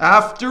have,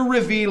 after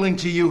revealing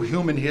to you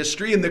human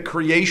history in the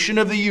creation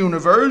of the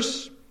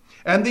universe,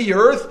 and the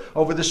earth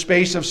over the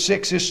space of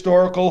 6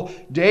 historical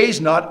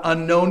days, not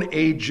unknown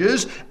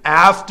ages,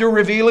 after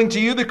revealing to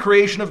you the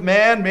creation of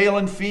man, male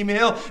and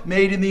female,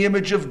 made in the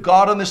image of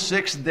God on the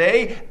 6th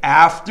day,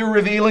 after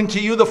revealing to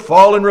you the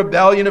fall and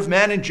rebellion of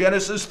man in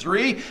Genesis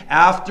 3,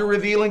 after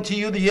revealing to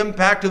you the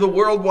impact of the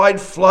worldwide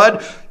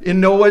flood in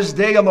Noah's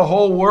day on the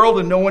whole world,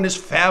 and Noah and his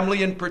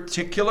family in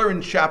particular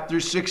in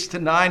chapters 6 to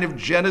 9 of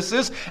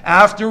Genesis,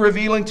 after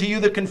revealing to you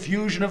the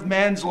confusion of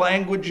man's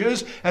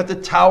languages at the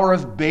Tower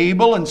of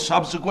Babel and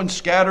subsequent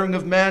scattering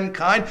of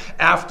mankind,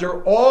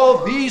 after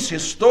all these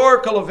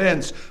historical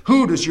events,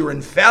 who does your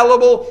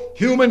infallible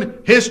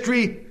human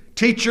history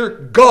teacher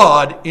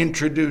God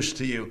introduce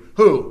to you?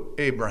 Who?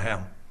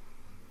 Abraham.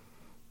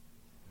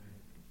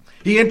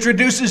 He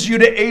introduces you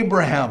to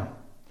Abraham,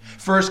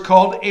 first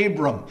called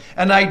Abram,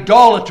 an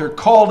idolater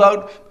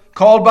called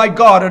by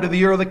God out of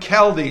the Ur of the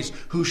Chaldees,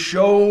 who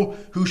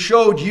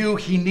showed you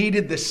he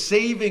needed the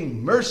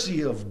saving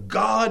mercy of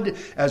God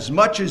as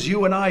much as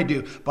you and I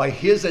do by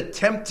his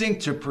attempting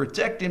to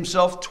protect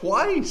himself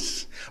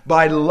twice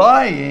by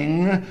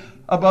lying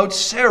about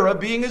Sarah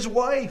being his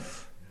wife.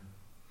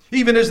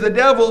 Even as the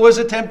devil was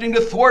attempting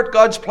to thwart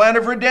God's plan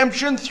of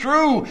redemption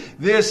through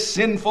this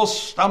sinful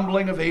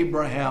stumbling of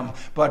Abraham.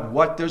 But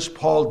what does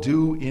Paul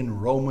do in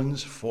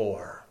Romans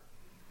 4?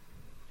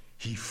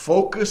 He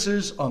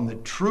focuses on the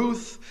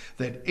truth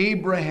that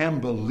Abraham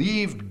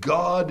believed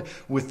God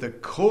with the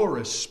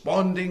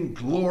corresponding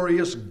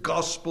glorious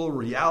gospel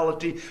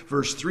reality.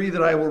 Verse 3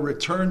 that I will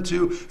return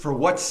to. For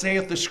what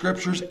saith the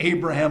Scriptures?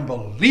 Abraham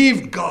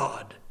believed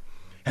God,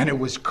 and it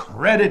was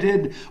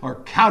credited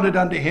or counted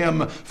unto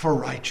him for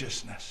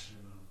righteousness.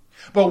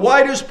 But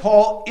why does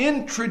Paul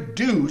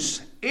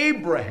introduce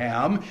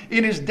Abraham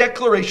in his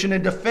declaration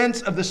and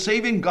defense of the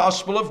saving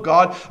gospel of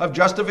God, of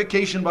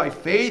justification by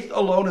faith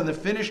alone and the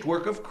finished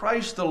work of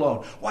Christ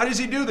alone? Why does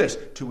he do this?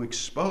 To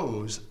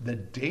expose the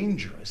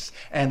dangerous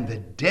and the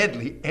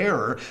deadly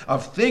error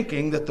of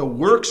thinking that the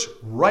works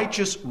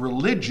righteous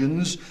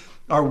religions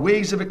are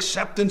ways of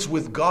acceptance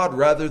with God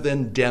rather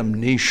than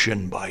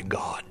damnation by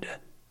God.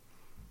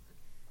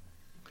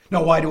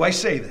 Now, why do I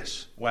say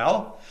this?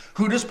 Well,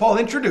 who does Paul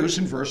introduce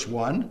in verse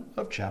 1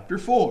 of chapter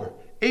 4?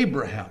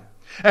 Abraham.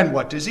 And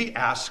what does he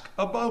ask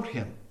about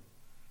him?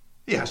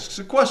 He asks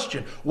a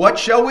question. What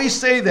shall we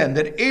say then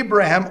that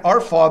Abraham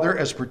our father,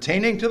 as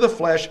pertaining to the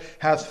flesh,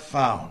 hath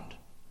found?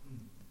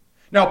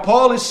 Now,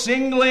 Paul is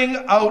singling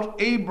out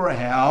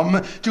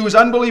Abraham to his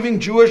unbelieving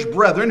Jewish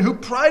brethren who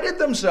prided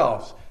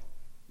themselves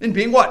in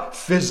being what?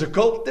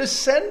 Physical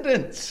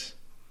descendants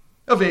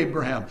of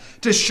Abraham.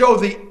 To show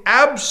the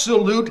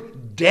absolute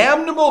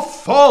damnable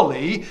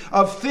folly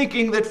of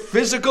thinking that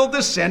physical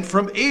descent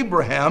from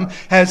Abraham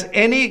has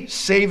any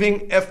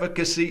saving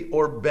efficacy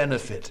or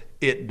benefit.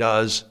 It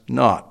does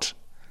not.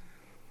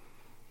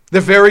 The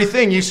very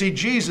thing you see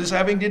Jesus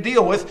having to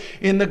deal with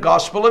in the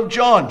Gospel of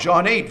John,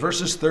 John 8,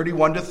 verses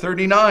 31 to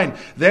 39.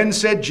 Then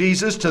said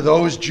Jesus to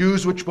those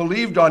Jews which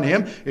believed on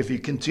him, If ye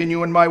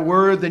continue in my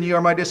word, then ye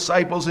are my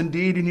disciples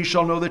indeed, and ye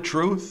shall know the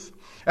truth,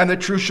 and the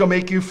truth shall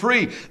make you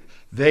free.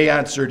 They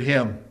answered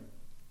him.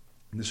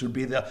 And this would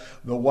be the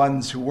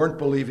ones who weren't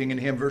believing in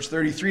him. Verse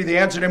 33, they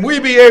answered him, We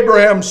be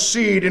Abraham's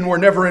seed, and were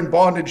never in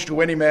bondage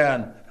to any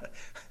man.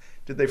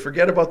 Did they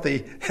forget about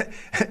the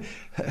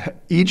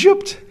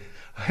Egypt?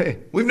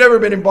 We've never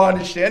been in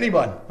bondage to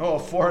anyone.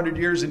 400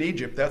 years in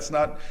Egypt, that's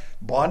not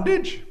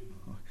bondage?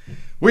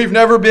 We've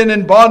never been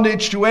in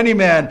bondage to any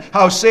man.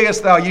 How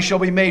sayest thou, ye shall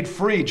be made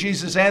free?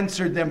 Jesus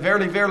answered them,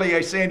 Verily, verily,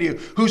 I say unto you,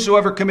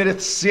 whosoever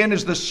committeth sin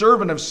is the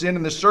servant of sin,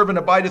 and the servant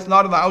abideth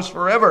not in the house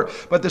forever,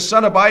 but the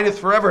Son abideth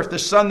forever. If the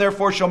Son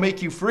therefore shall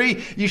make you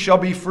free, ye shall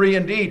be free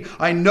indeed.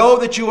 I know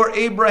that you are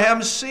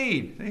Abraham's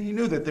seed. He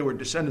knew that they were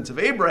descendants of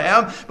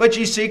Abraham, but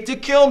ye seek to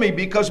kill me,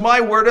 because my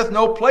word hath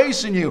no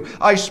place in you.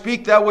 I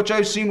speak that which I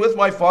have seen with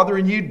my father,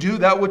 and ye do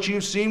that which ye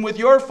have seen with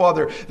your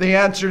father. They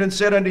answered and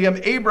said unto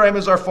him, Abraham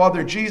is our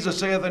father. Jesus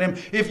saith unto him,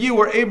 If you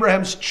were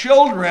Abraham's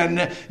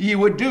children, ye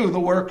would do the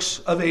works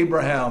of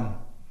Abraham.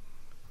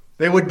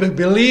 They would be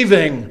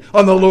believing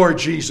on the Lord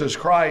Jesus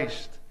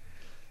Christ.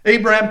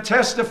 Abraham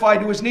testified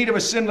to his need of a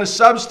sinless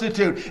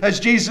substitute, as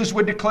Jesus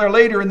would declare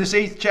later in this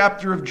 8th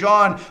chapter of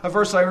John, a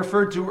verse I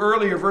referred to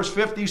earlier, verse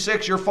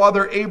 56, Your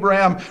father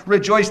Abraham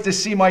rejoiced to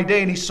see my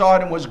day, and he saw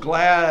it and was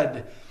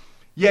glad.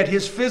 Yet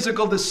his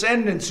physical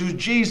descendants, who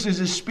Jesus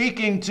is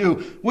speaking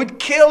to, would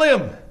kill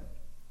him,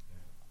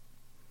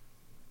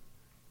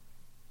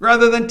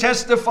 rather than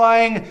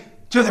testifying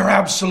to their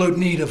absolute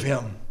need of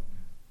him.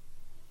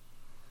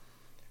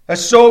 A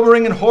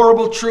sobering and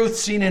horrible truth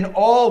seen in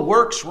all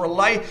works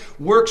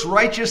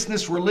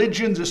righteousness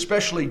religions,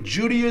 especially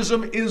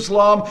Judaism,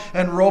 Islam,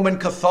 and Roman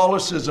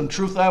Catholicism.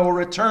 Truth I will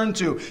return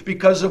to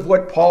because of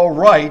what Paul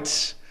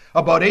writes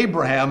about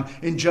Abraham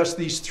in just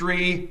these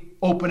 3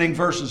 opening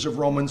verses of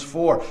Romans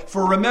 4.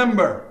 For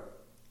remember,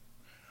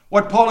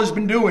 what Paul has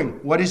been doing,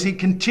 what is he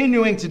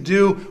continuing to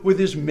do with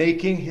his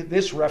making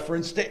this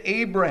reference to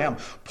Abraham?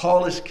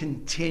 Paul is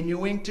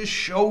continuing to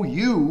show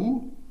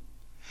you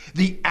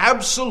the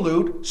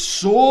absolute,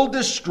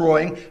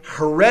 soul-destroying,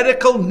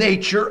 heretical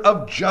nature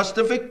of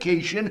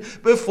justification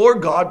before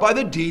God by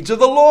the deeds of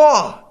the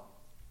law.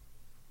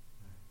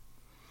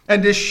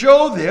 And to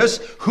show this,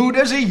 who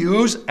does he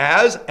use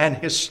as an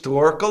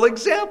historical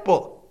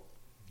example?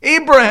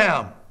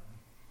 Abraham.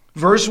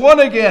 Verse 1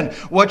 again,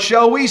 what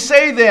shall we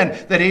say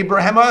then? That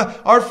Abraham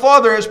our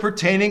father as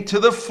pertaining to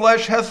the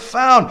flesh hath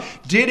found.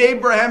 Did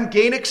Abraham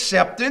gain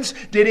acceptance?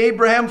 Did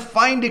Abraham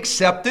find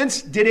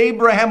acceptance? Did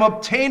Abraham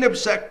obtain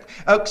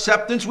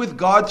acceptance with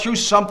God through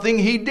something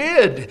he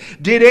did?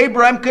 Did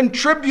Abraham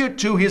contribute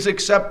to his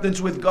acceptance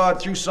with God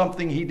through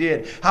something he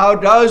did? How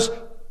does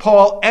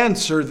Paul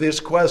answer this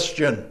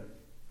question?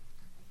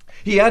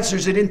 He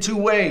answers it in two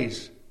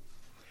ways.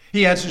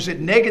 He answers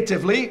it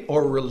negatively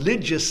or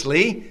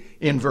religiously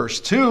in verse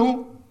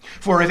 2.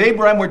 For if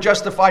Abraham were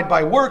justified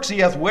by works, he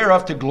hath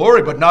whereof to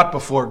glory, but not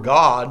before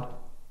God.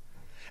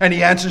 And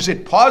he answers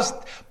it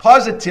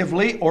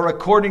positively or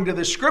according to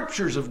the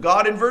scriptures of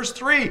God in verse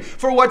 3.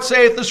 For what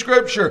saith the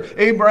scripture?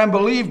 Abraham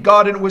believed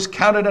God, and it was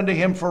counted unto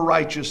him for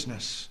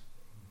righteousness.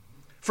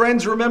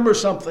 Friends, remember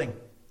something.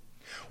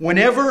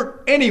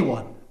 Whenever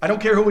anyone, I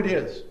don't care who it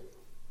is,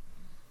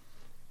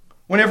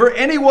 whenever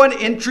anyone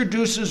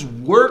introduces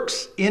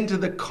works into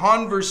the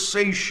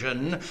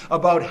conversation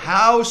about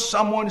how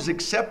someone is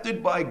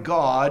accepted by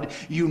God,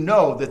 you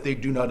know that they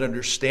do not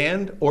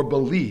understand or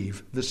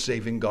believe the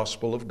saving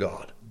gospel of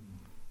God.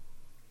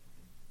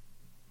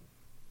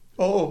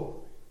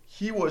 Oh,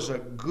 he was a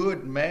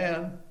good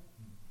man.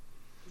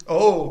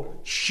 Oh,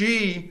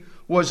 she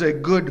was a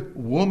good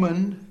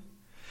woman,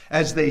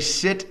 as they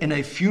sit in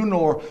a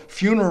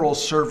funeral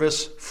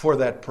service for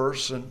that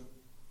person.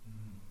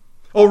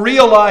 Oh,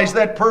 realize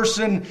that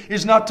person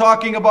is not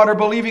talking about or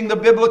believing the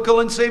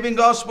biblical and saving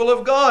gospel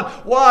of God.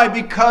 Why?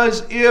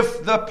 Because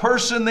if the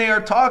person they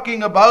are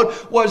talking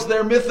about was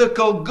their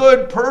mythical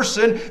good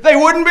person, they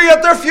wouldn't be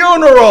at their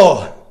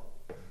funeral.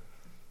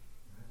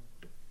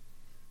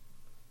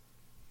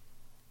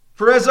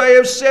 For as I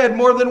have said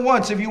more than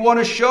once, if you want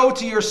to show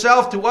to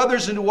yourself, to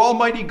others, and to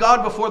Almighty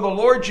God before the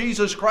Lord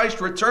Jesus Christ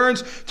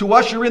returns to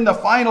usher in the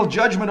final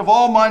judgment of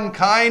all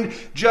mankind,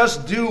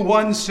 just do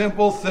one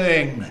simple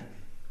thing.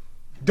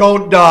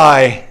 Don't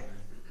die.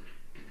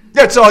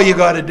 That's all you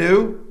got to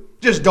do.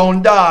 Just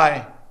don't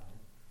die.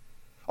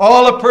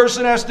 All a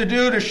person has to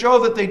do to show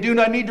that they do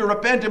not need to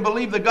repent and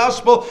believe the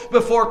gospel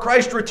before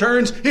Christ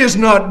returns is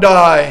not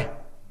die.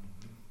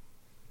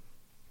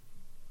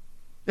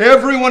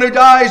 Everyone who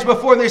dies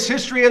before this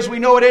history, as we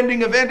know it,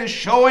 ending event is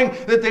showing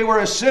that they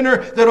were a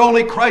sinner that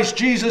only Christ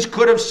Jesus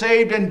could have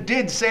saved and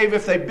did save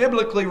if they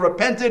biblically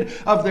repented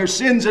of their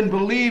sins and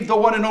believed the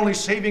one and only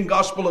saving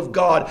gospel of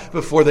God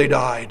before they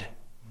died.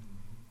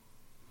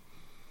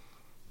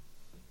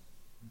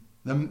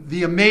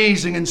 The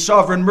amazing and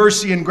sovereign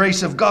mercy and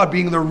grace of God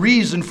being the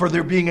reason for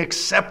their being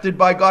accepted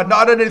by God,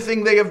 not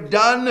anything they have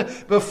done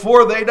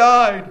before they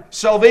died.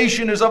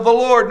 Salvation is of the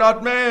Lord,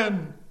 not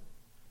man.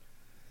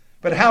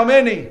 But how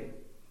many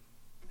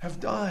have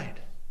died?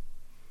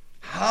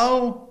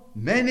 How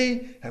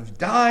many have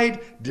died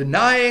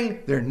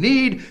denying their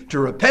need to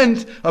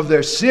repent of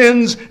their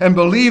sins and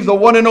believe the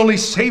one and only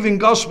saving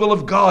gospel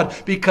of God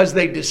because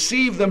they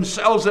deceive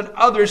themselves and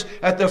others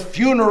at the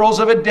funerals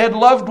of a dead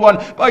loved one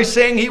by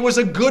saying he was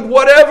a good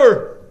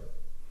whatever.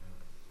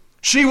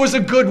 She was a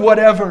good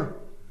whatever.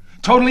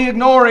 Totally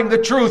ignoring the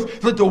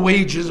truth that the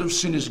wages of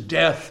sin is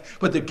death,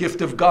 but the gift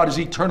of God is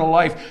eternal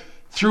life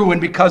through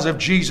and because of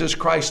Jesus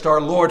Christ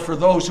our Lord, for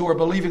those who are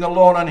believing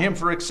alone on him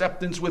for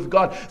acceptance with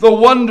God. The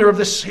wonder of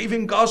the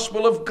saving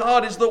gospel of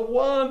God is the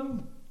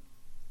one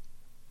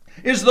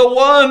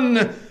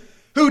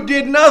who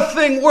did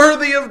nothing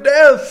worthy of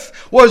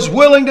death, was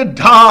willing to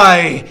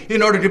die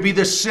in order to be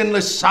the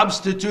sinless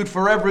substitute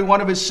for every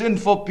one of his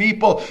sinful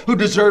people who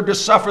deserve to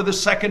suffer the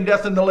second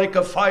death in the lake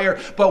of fire,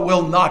 but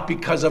will not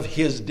because of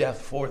his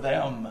death for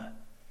them.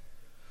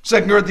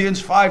 2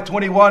 Corinthians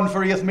 5:21,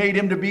 for he hath made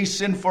him to be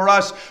sin for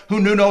us, who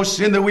knew no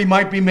sin, that we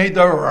might be made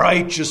the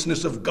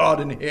righteousness of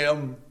God in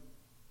him.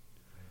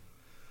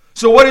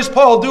 So what is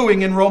Paul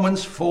doing in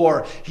Romans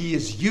 4? He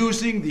is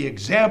using the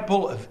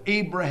example of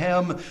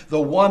Abraham,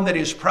 the one that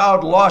his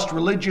proud, lost,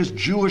 religious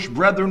Jewish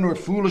brethren were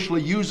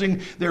foolishly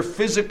using their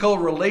physical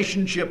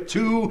relationship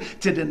to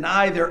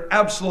deny their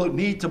absolute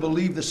need to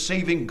believe the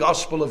saving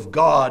gospel of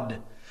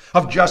God,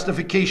 of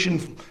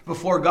justification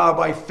before God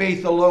by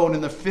faith alone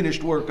in the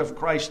finished work of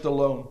Christ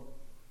alone.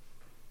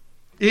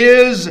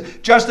 Is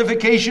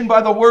justification by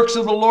the works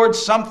of the Lord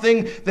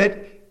something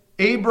that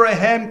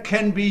Abraham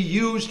can be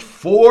used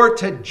for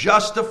to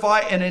justify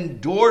and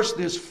endorse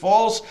this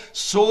false,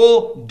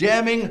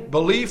 soul-damning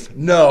belief?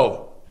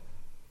 No.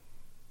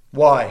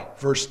 Why?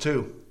 Verse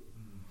 2.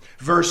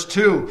 Verse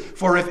 2,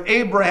 for if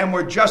Abraham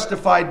were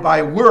justified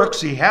by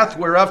works, he hath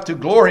whereof to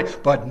glory,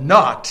 but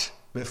not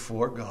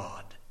before God.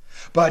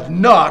 But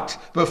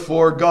not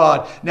before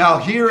God. Now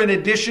here, in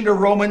addition to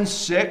Romans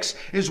 6,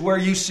 is where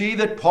you see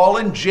that Paul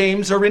and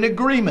James are in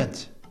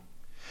agreement.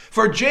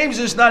 For James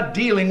is not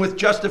dealing with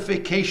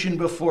justification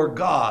before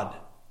God.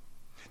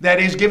 That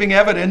is, giving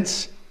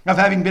evidence of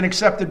having been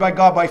accepted by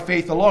God by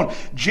faith alone.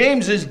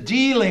 James is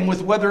dealing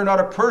with whether or not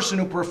a person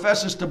who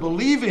professes to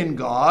believe in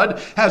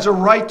God has a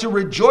right to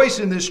rejoice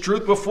in this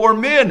truth before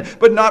men,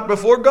 but not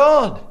before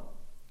God.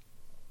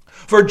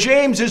 For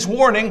James is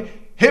warning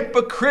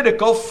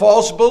hypocritical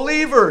false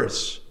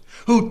believers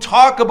who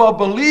talk about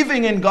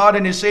believing in God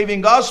and His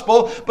saving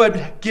gospel,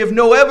 but give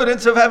no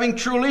evidence of having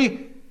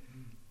truly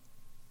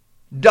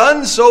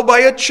done so by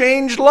a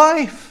changed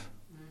life.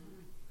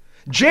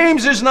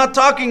 James is not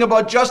talking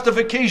about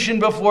justification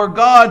before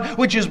God,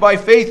 which is by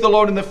faith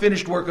alone in the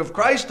finished work of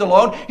Christ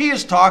alone. He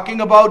is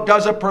talking about,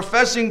 does a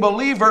professing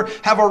believer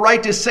have a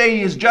right to say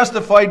he is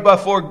justified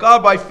before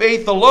God by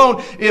faith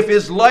alone if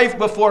his life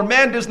before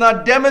man does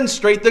not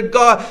demonstrate the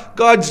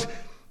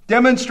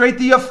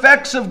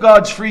effects of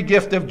God's free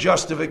gift of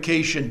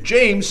justification?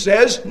 James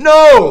says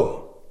no.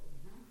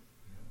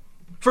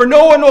 For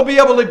no one will be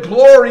able to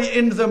glory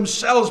in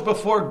themselves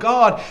before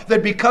God,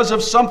 that because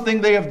of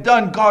something they have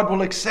done, God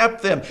will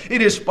accept them.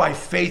 It is by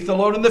faith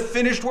alone in the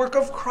finished work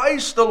of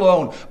Christ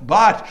alone.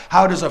 But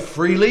how does a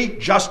freely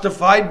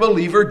justified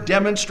believer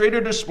demonstrate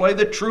or display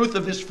the truth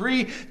of his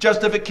free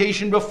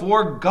justification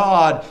before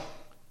God,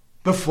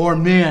 before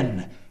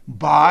men?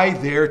 By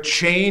their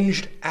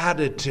changed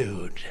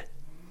attitude.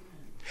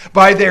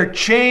 By their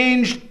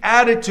changed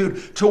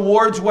attitude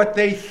towards what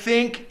they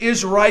think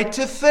is right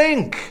to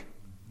think.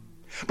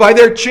 By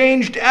their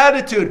changed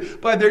attitude,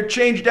 by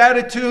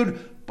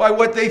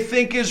what they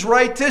think is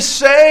right to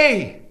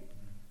say.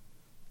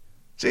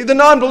 See, the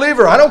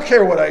non-believer, I don't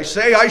care what I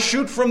say. I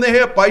shoot from the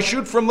hip. I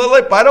shoot from the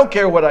lip. I don't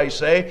care what I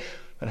say.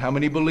 But how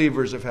many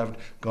believers have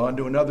gone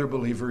to another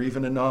believer,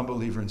 even a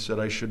non-believer, and said,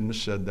 I shouldn't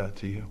have said that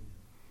to you.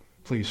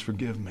 Please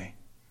forgive me.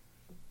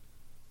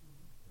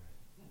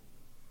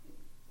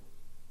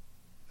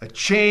 A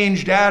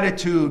changed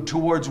attitude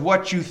towards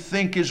what you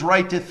think is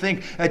right to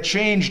think. A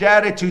changed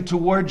attitude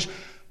towards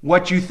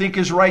what you think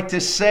is right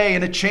to say.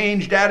 And a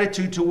changed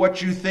attitude to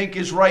what you think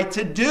is right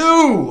to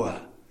do.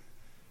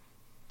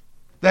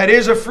 That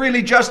is, a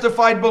freely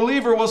justified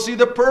believer will see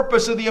the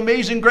purpose of the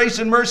amazing grace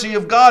and mercy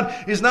of God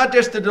is not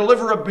just to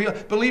deliver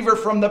a believer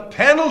from the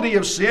penalty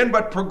of sin,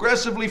 but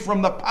progressively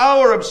from the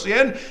power of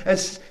sin,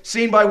 as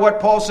seen by what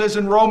Paul says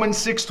in Romans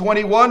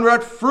 6:21,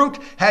 what fruit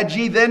had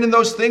ye then in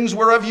those things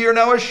whereof ye are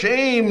now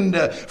ashamed?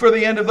 For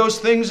the end of those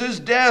things is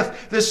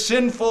death. The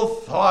sinful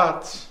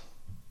thought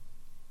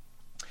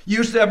you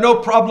used to have no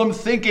problem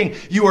thinking,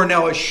 you are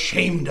now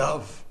ashamed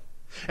of,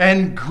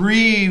 and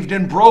grieved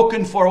and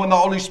broken for when the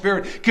Holy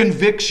Spirit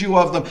convicts you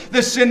of them.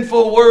 The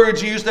sinful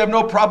words you used to have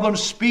no problem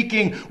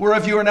speaking,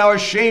 whereof you are now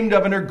ashamed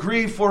of and are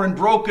grieved for and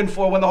broken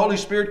for when the Holy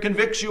Spirit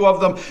convicts you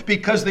of them,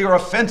 because they are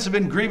offensive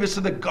and grievous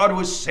to the God who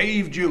has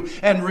saved you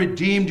and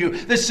redeemed you.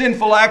 The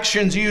sinful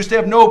actions you used to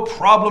have no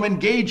problem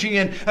engaging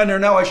in and are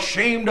now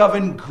ashamed of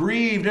and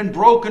grieved and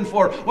broken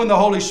for when the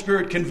Holy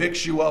Spirit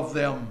convicts you of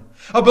them.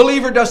 A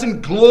believer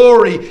doesn't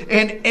glory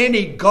in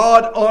any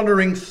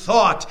God-honoring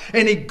thought,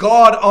 any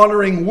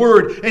God-honoring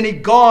word, any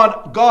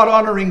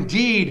God-honoring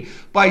deed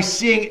by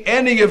seeing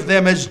any of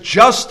them as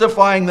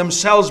justifying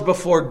themselves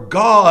before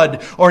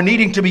God or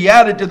needing to be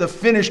added to the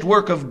finished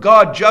work of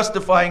God,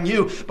 justifying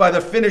you by the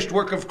finished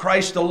work of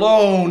Christ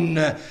alone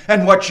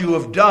and what you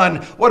have done.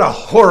 What a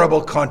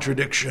horrible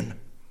contradiction.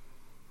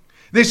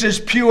 This is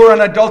pure,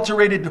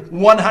 unadulterated,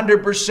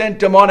 100%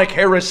 demonic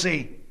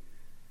heresy.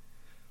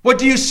 What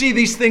do you see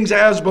these things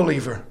as,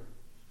 believer?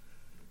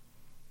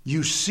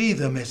 You see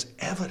them as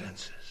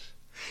evidences.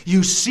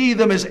 You see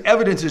them as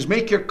evidences.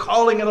 Make your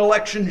calling and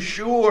election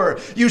sure.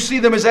 You see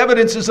them as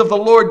evidences of the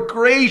Lord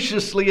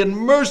graciously and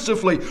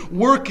mercifully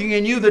working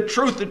in you the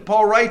truth that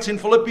Paul writes in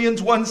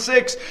Philippians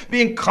 1:6,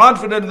 being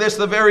confident of this,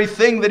 the very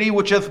thing that he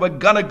which hath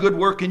begun a good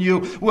work in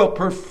you will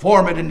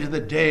perform it into the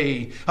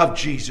day of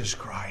Jesus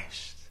Christ.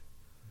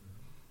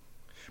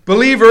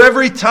 Believer,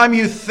 every time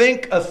you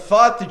think a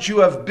thought that you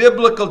have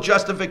biblical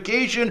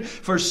justification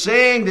for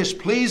saying this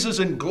pleases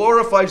and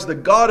glorifies the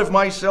God of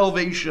my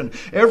salvation.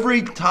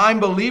 Every time,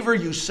 believer,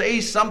 you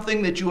say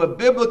something that you have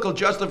biblical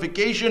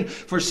justification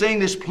for saying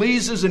this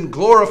pleases and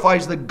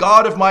glorifies the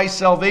God of my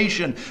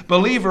salvation.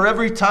 Believer,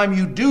 every time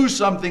you do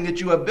something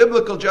that you have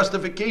biblical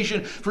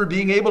justification for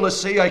being able to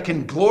say I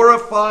can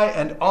glorify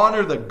and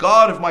honor the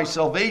God of my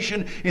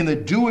salvation in the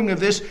doing of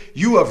this,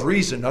 you have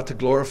reason not to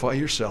glorify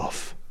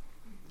yourself.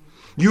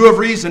 You have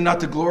reason not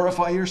to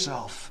glorify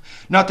yourself,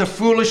 not to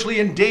foolishly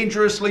and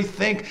dangerously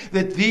think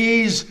that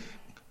these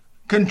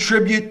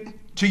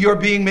contribute to your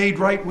being made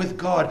right with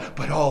God.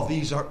 But all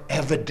these are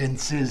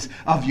evidences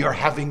of your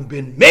having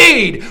been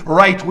made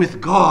right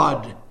with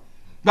God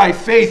by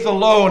faith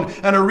alone,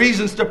 and are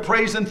reasons to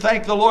praise and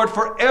thank the Lord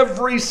for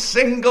every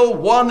single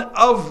one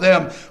of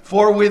them.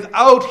 For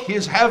without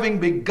his having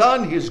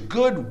begun his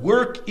good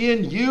work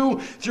in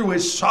you through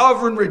his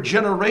sovereign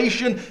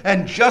regeneration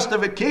and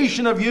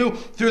justification of you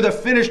through the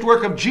finished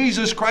work of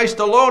Jesus Christ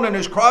alone and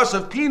his cross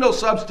of penal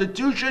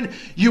substitution,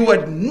 you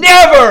would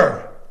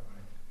never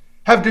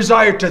have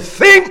desired to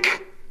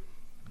think,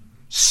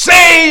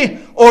 say,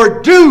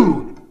 or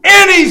do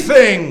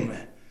anything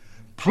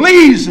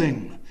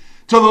pleasing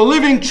to the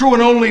living, true,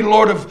 and only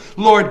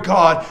Lord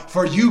God.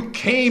 For you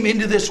came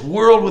into this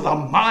world with a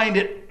mind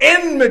at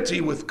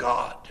enmity with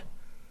God.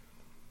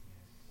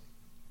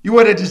 You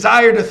had a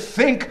desire to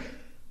think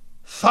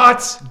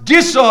thoughts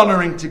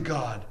dishonoring to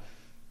God.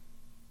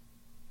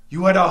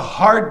 You had a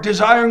heart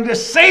desiring to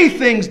say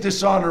things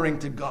dishonoring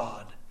to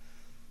God.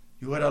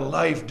 You had a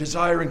life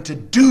desiring to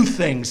do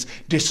things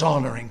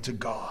dishonoring to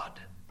God.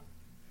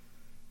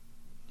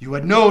 You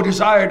had no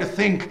desire to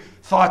think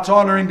thoughts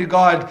honoring to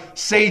God,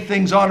 say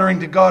things honoring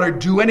to God, or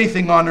do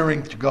anything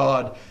honoring to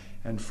God.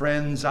 And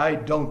friends, I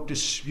don't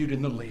dispute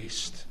in the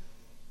least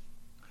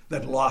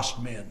that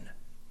lost men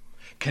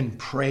can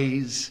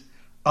praise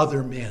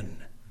other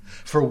men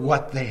for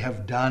what they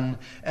have done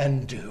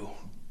and do.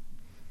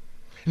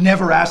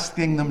 Never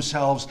asking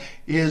themselves,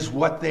 is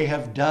what they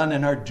have done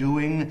and are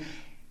doing,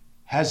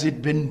 has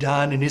it been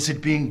done and is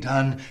it being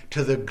done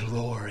to the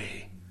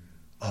glory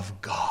of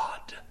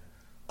God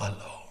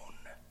alone?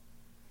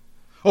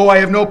 Oh, I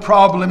have no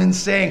problem in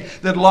saying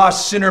that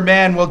lost sinner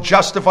man will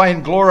justify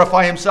and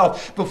glorify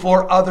himself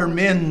before other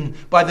men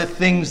by the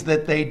things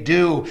that they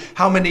do.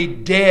 How many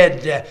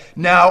dead,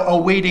 now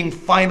awaiting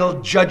final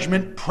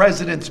judgment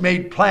presidents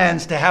made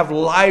plans to have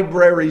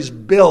libraries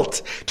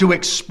built to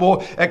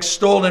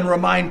extol and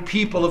remind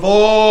people of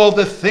all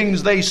the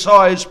things they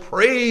saw as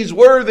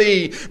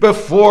praiseworthy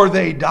before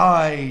they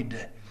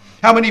died.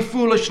 How many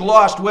foolish,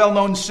 lost,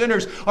 well-known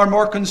sinners are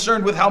more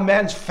concerned with how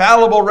man's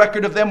fallible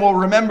record of them will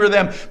remember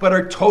them, but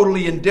are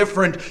totally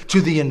indifferent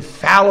to the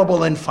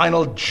infallible and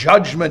final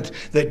judgment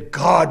that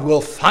God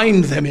will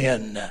find them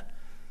in.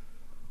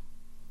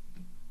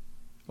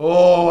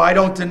 Oh, I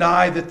don't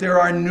deny that there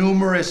are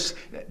numerous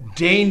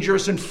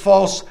dangerous and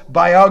false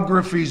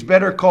biographies,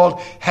 better called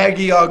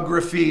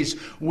hagiographies,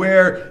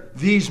 where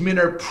these men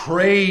are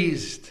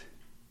praised,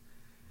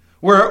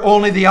 where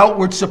only the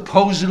outward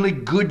supposedly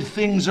good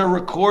things are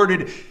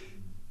recorded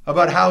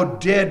about how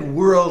dead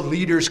world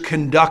leaders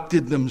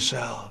conducted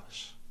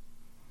themselves.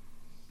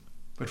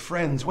 But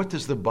friends, what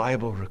does the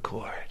Bible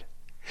record?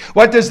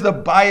 What does the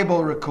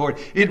Bible record?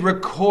 It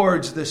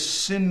records the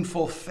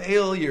sinful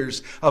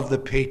failures of the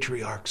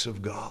patriarchs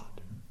of God.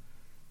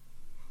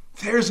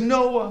 There's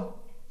Noah,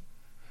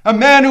 a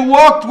man who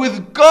walked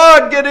with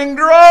God getting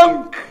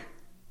drunk.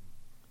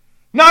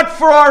 Not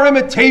for our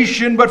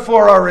imitation, but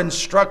for our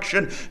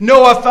instruction.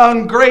 Noah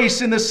found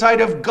grace in the sight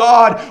of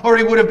God, or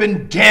he would have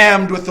been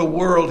damned with the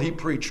world he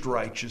preached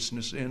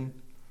righteousness in.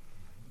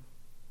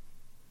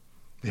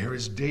 There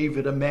is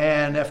David, a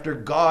man after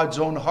God's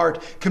own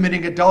heart,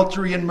 committing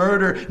adultery and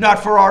murder,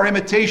 not for our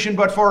imitation,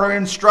 but for our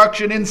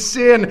instruction. In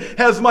sin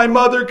hath my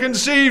mother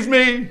conceived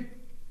me.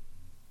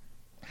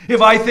 If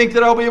I think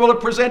that I'll be able to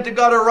present to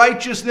God a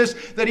righteousness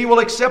that he will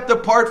accept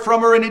apart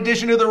from her in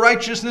addition to the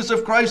righteousness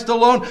of Christ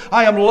alone,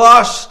 I am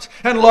lost,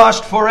 and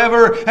lost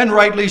forever, and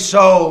rightly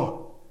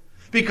so.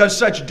 Because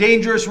such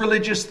dangerous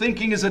religious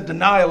thinking is a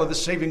denial of the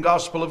saving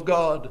gospel of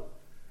God.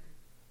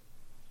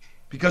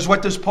 Because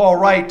what does Paul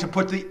write to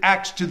put the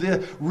axe to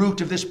the root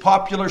of this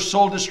popular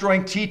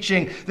soul-destroying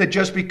teaching that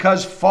just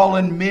because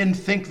fallen men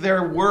think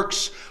their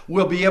works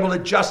will be able to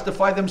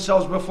justify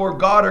themselves before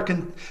God or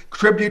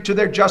contribute to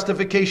their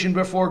justification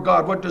before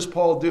God? What does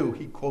Paul do?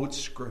 He quotes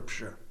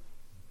Scripture.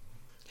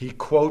 He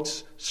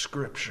quotes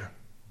Scripture.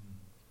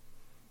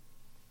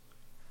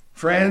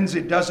 Friends,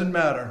 it doesn't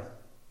matter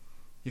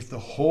if the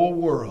whole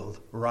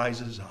world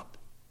rises up.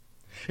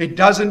 It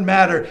doesn't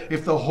matter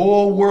if the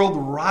whole world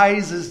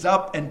rises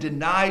up and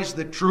denies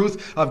the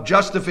truth of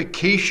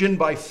justification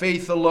by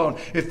faith alone.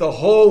 If the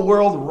whole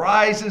world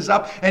rises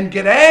up and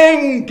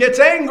gets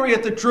angry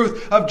at the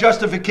truth of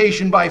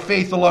justification by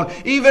faith alone,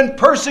 even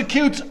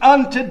persecutes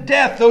unto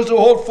death those who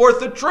hold forth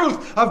the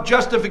truth of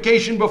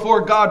justification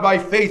before God by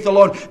faith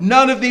alone,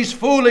 none of these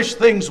foolish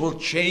things will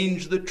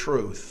change the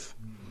truth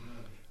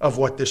of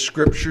what the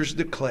Scriptures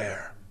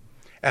declare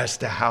as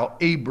to how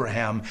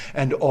Abraham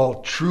and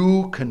all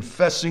true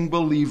confessing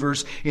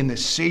believers in the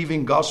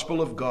saving gospel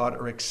of God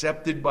are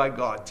accepted by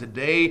God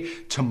today,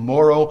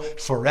 tomorrow,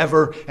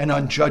 forever, and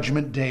on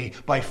Judgment Day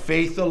by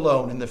faith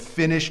alone in the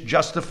finished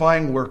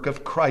justifying work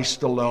of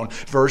Christ alone.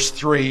 Verse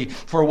 3,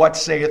 for what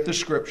saith the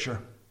Scripture?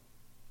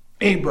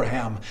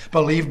 Abraham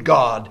believed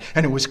God,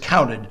 and it was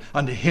counted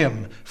unto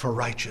him for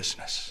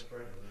righteousness.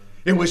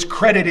 It was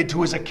credited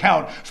to his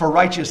account for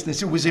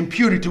righteousness. It was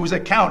imputed to his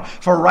account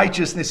for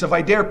righteousness. If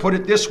I dare put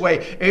it this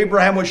way,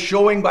 Abraham was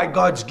showing by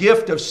God's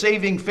gift of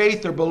saving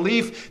faith or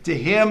belief to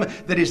him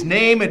that his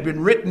name had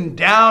been written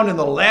down in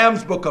the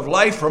Lamb's book of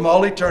life from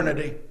all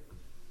eternity.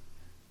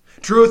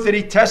 Truth that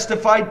he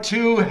testified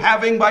to,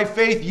 having by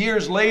faith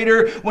years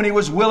later when he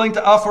was willing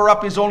to offer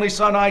up his only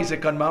son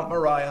Isaac on Mount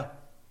Moriah.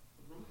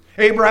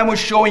 Abraham was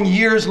showing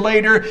years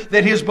later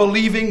that his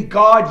believing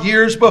God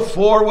years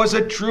before was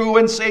a true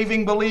and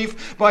saving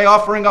belief by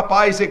offering up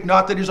Isaac.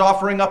 Not that his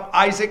offering up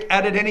Isaac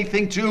added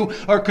anything to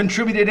or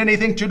contributed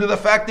anything to the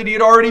fact that he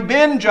had already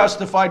been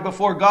justified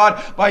before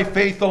God by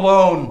faith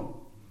alone.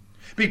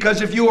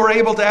 Because if you were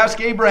able to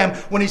ask Abraham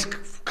when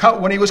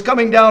he was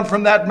coming down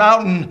from that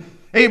mountain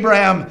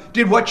Abraham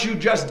did what you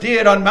just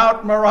did on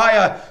Mount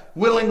Moriah,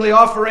 willingly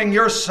offering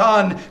your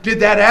son. Did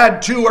that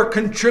add to or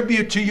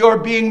contribute to your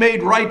being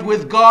made right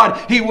with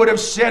God? He would have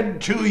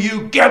said to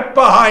you, "Get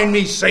behind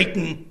me,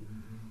 Satan.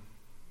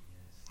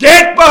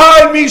 Get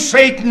behind me,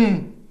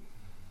 Satan."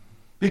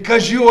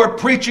 Because you are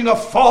preaching a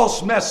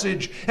false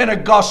message and a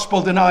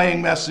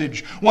gospel-denying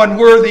message, one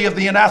worthy of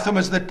the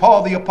anathemas that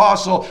Paul the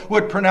Apostle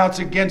would pronounce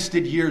against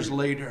it years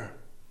later.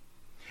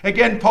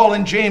 Again, Paul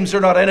and James are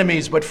not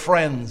enemies, but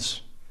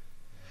friends.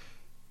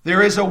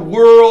 There is a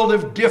world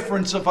of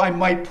difference, if I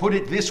might put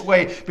it this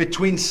way,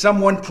 between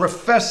someone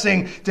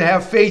professing to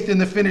have faith in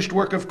the finished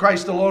work of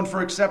Christ alone for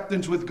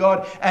acceptance with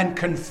God and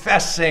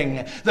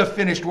confessing the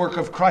finished work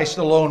of Christ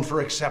alone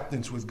for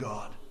acceptance with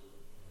God.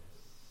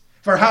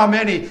 For how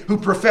many who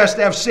profess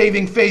to have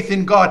saving faith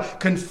in God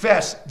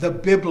confess the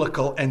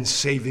biblical and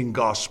saving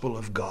gospel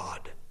of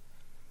God?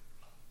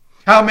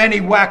 How many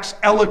wax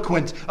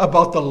eloquent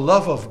about the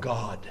love of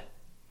God?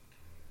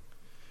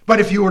 But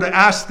if you were to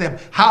ask them,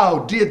 how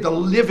did the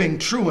living,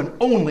 true, and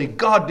only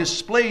God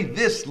display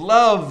this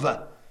love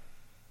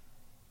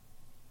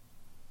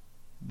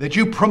that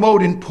you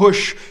promote and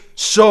push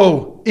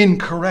so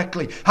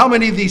incorrectly? How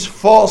many of these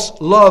false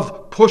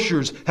love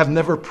pushers have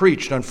never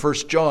preached on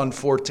 1 John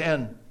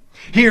 4:10?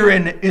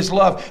 Herein is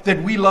love,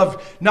 that we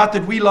love, not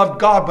that we loved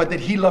God, but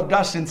that he loved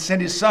us and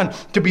sent his son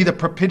to be the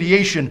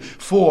propitiation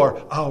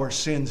for our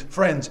sins.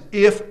 Friends,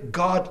 if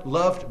God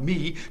loved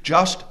me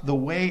just the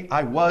way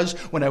I was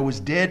when I was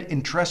dead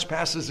in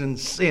trespasses and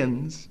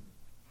sins,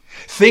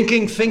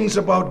 thinking things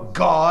about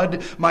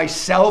God,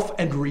 myself,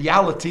 and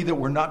reality that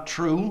were not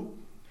true,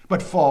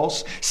 but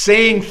false,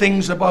 saying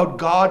things about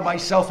God,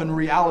 myself, and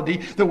reality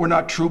that were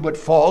not true but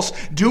false,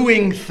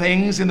 doing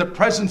things in the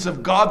presence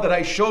of God that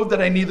I showed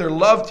that I neither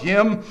loved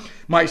him,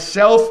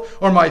 myself,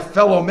 or my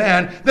fellow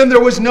man, then there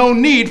was no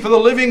need for the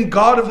living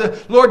God of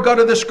the Lord God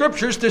of the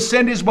Scriptures to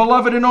send his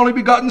beloved and only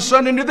begotten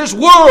Son into this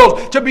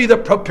world to be the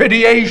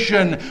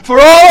propitiation for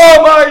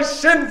all my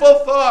sinful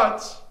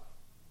thoughts,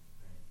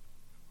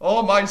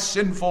 all my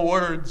sinful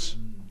words,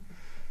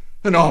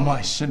 and all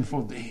my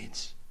sinful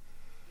deeds.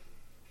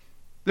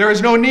 There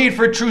is no need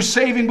for true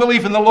saving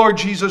belief in the Lord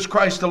Jesus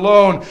Christ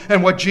alone.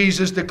 And what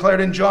Jesus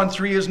declared in John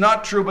 3 is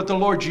not true, but the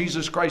Lord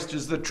Jesus Christ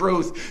is the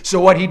truth.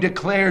 So what he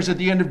declares at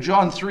the end of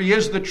John 3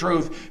 is the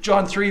truth.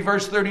 John 3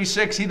 verse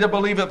 36, he that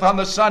believeth on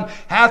the Son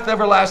hath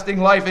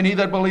everlasting life, and he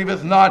that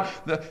believeth not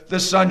the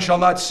Son shall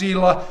not see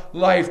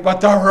life,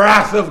 but the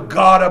wrath of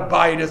God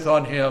abideth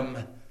on him.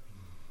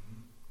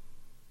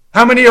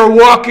 How many are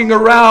walking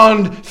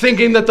around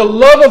thinking that the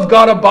love of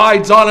God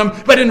abides on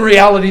them, but in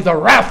reality the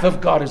wrath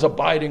of God is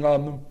abiding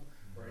on them?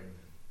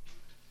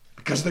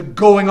 Because they're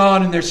going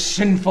on in their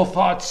sinful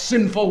thoughts,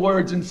 sinful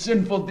words, and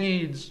sinful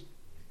deeds.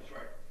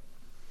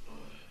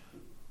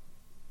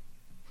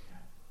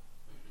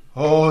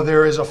 Oh,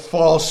 there is a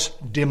false,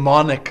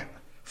 demonic,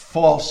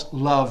 false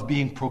love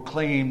being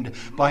proclaimed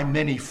by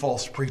many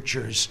false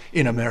preachers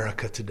in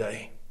America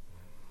today.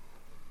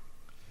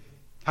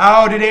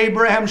 How did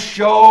Abraham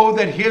show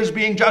that his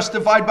being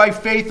justified by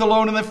faith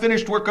alone in the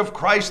finished work of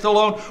Christ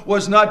alone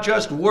was not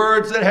just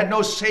words that had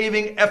no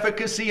saving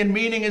efficacy and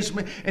meaning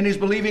in his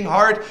believing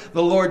heart?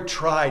 The Lord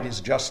tried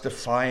his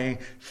justifying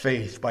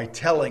faith by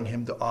telling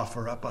him to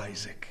offer up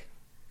Isaac,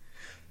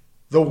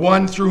 the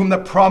one through whom the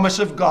promise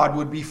of God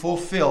would be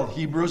fulfilled.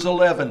 Hebrews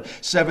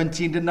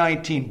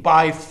 11:17-19.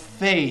 By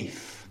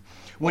faith,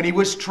 when he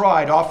was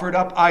tried, offered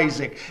up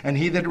Isaac, and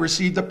he that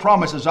received the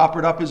promises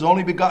offered up his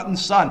only begotten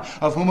Son,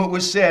 of whom it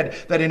was said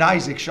that in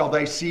Isaac shall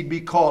thy seed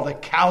be called,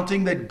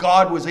 accounting that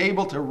God was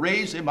able to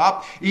raise him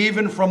up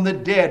even from the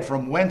dead,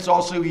 from whence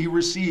also he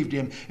received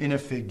him in a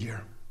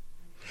figure.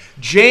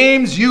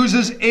 James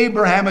uses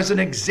Abraham as an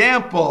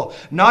example,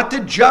 not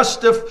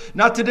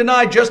to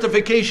deny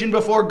justification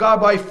before God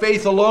by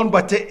faith alone,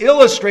 but to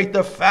illustrate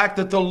the fact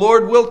that the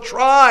Lord will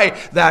try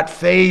that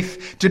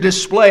faith to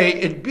display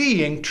it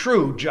being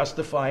true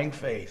justifying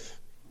faith.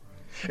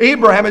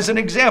 Abraham is an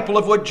example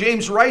of what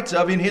James writes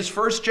of in his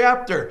first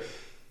chapter.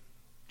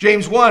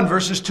 James 1,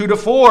 verses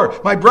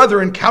 2-4. My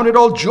brethren, count it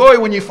all joy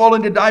when ye fall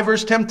into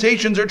divers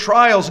temptations or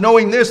trials,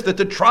 knowing this, that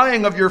the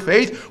trying of your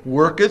faith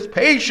worketh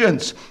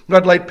patience.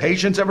 God, let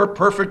patience have her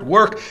perfect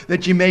work,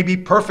 that ye may be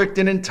perfect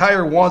and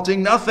entire,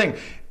 wanting nothing.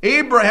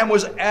 Abraham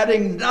was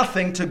adding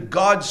nothing to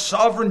God's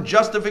sovereign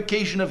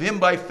justification of him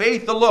by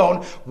faith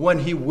alone when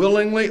he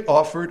willingly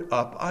offered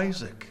up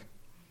Isaac.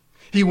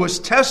 He was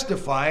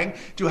testifying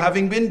to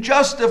having been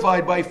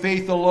justified by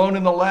faith alone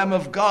in the Lamb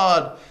of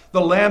God, the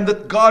Lamb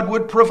that God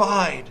would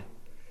provide.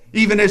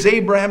 Even as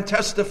Abraham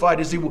testified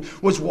as he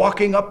was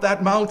walking up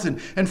that mountain.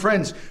 And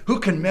friends, who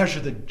can measure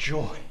the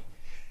joy?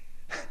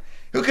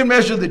 Who can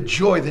measure the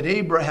joy that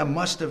Abraham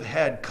must have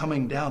had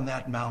coming down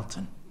that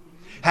mountain?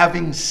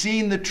 Having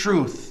seen the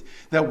truth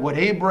that what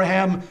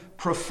Abraham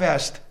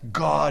professed,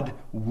 God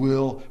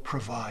will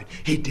provide.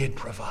 He did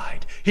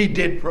provide. He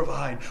did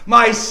provide.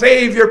 My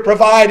Savior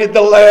provided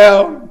the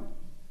Lamb.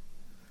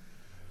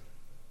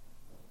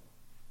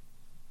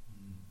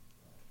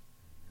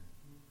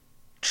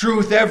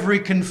 Truth every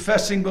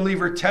confessing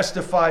believer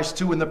testifies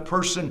to in the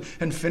person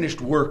and finished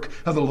work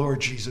of the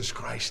Lord Jesus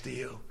Christ to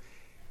you.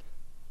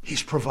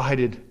 He's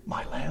provided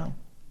my lamb.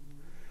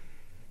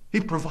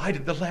 He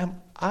provided the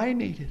lamb I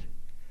needed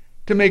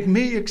to make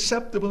me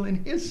acceptable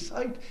in His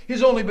sight,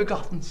 His only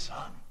begotten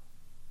Son.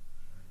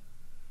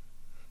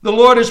 The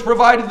Lord has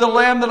provided the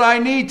lamb that I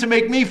need to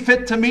make me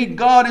fit to meet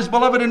God, His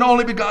beloved and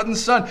only begotten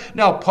Son.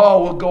 Now,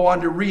 Paul will go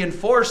on to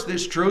reinforce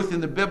this truth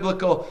in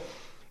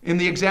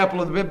the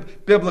example of the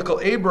biblical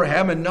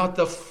Abraham, and not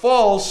the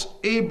false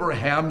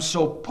Abraham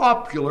so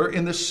popular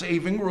in the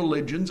saving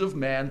religions of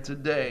man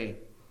today.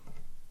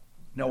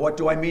 Now, what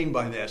do I mean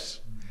by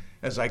this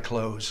as I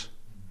close?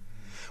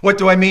 What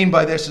do I mean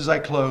by this as I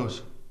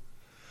close?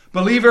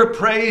 Believer,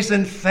 praise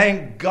and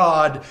thank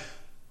God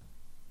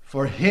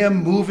for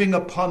Him moving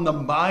upon the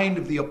mind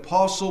of the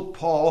Apostle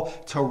Paul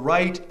to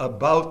write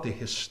about the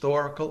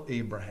historical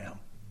Abraham,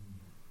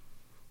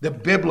 the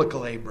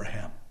biblical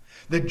Abraham,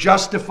 the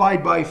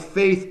justified by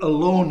faith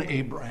alone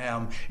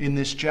Abraham in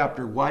this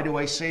chapter. Why do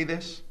I say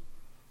this?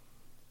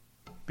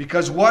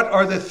 Because what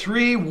are the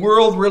three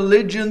world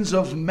religions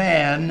of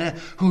man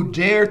who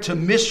dare to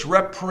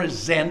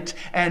misrepresent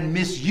and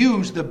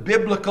misuse the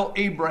biblical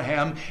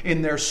Abraham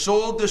in their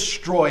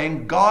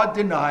soul-destroying,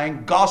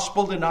 God-denying,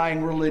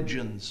 gospel-denying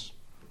religions?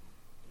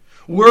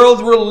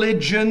 World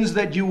religions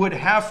that you would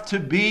have to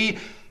be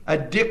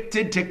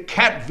addicted to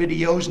cat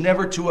videos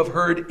never to have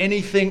heard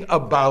anything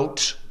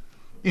about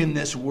in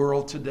this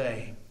world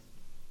today.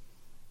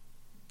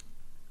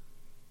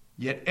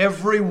 Yet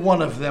every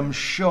one of them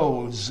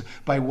shows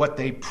by what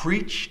they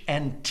preach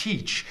and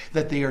teach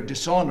that they are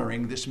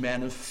dishonoring this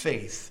man of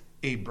faith,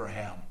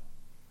 Abraham.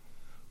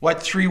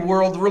 What three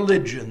world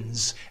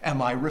religions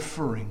am I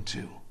referring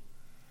to?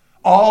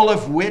 All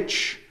of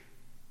which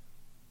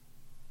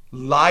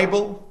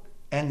libel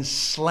and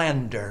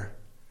slander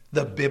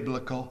the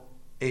biblical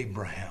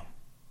Abraham.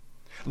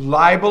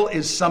 Libel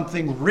is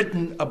something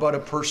written about a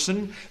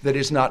person that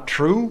is not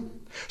true.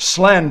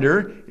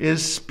 Slander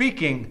is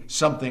speaking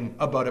something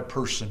about a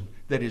person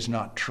that is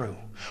not true.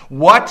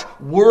 What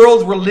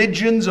world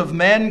religions of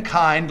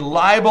mankind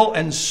libel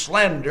and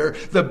slander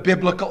the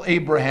biblical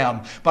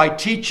Abraham by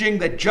teaching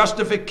that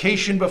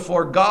justification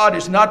before God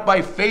is not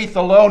by faith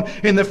alone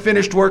in the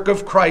finished work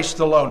of Christ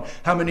alone.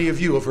 How many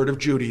of you have heard of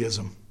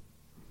Judaism?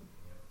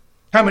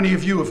 How many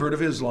of you have heard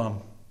of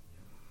Islam?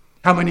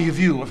 How many of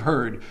you have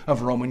heard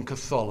of Roman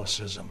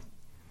Catholicism?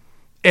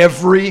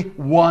 Every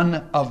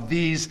one of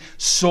these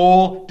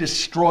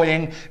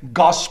soul-destroying,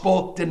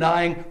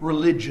 gospel-denying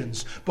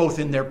religions, both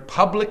in their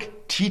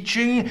public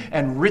teaching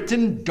and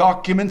written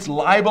documents,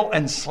 libel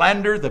and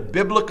slander the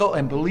biblical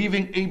and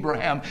believing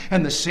Abraham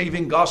and the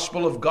saving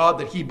gospel of God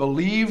that he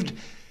believed.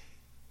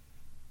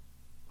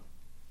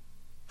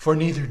 For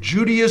neither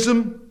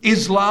Judaism,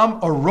 Islam,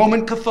 or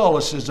Roman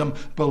Catholicism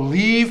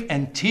believe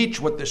and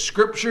teach what the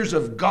scriptures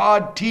of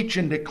God teach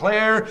and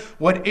declare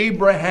what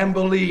Abraham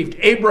believed.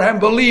 Abraham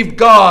believed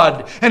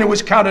God, and it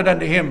was counted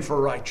unto him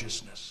for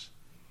righteousness.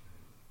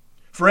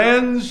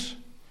 Friends,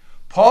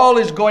 Paul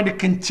is going to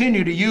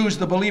continue to use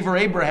the believer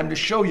Abraham to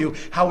show you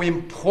how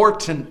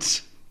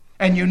important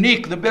and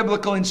unique the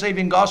biblical and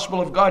saving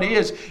gospel of God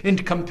is in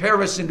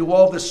comparison to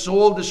all the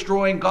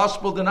soul-destroying,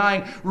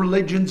 gospel-denying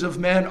religions of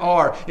men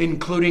are,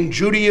 including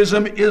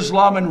Judaism,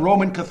 Islam, and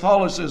Roman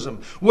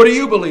Catholicism. What are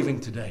you believing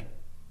today?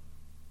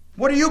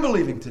 What are you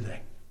believing today?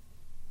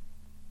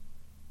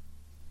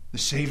 The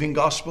saving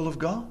gospel of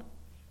God?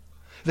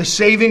 The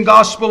saving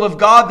gospel of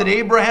God that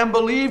Abraham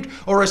believed,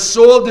 or a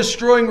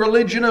soul-destroying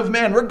religion of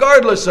man,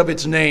 regardless of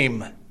its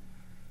name?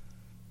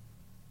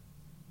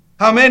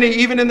 How many,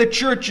 even in the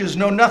churches,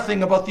 know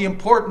nothing about the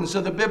importance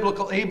of the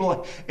biblical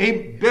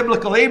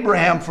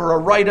Abraham for a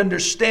right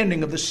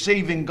understanding of the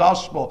saving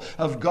gospel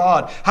of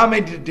God? How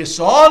many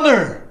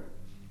dishonor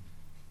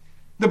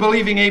the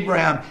believing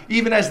Abraham,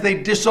 even as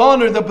they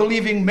dishonor the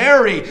believing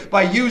Mary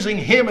by using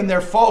him in their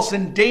false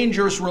and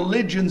dangerous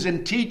religions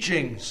and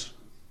teachings?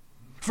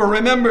 For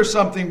remember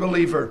something,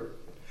 believer.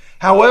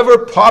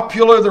 However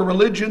popular the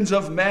religions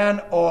of man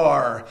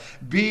are,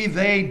 be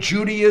they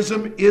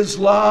Judaism,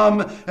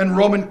 Islam, and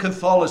Roman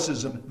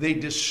Catholicism, they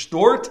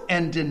distort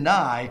and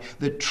deny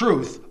the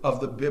truth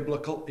of the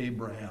biblical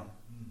Abraham.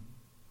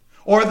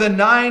 Or the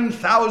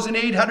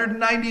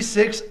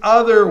 9,896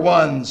 other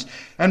ones.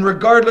 And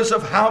regardless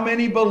of how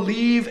many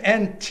believe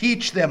and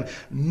teach them,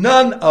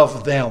 none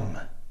of them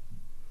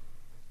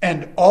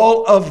and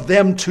all of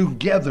them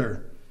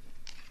together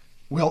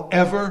will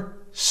ever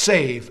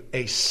save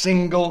a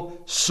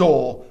single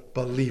soul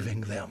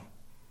believing them.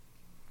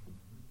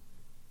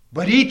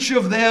 But each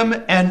of them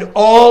and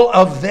all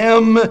of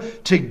them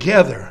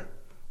together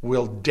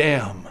will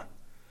damn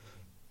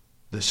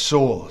the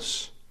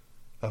souls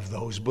of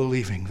those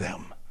believing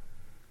them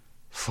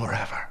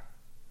forever.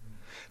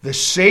 The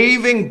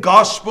saving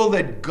gospel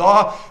that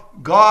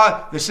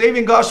the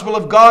saving gospel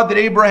of God that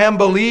Abraham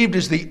believed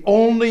is the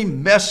only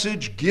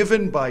message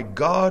given by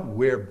God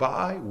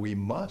whereby we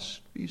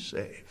must be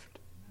saved.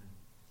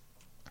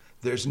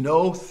 There's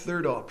no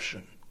third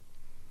option.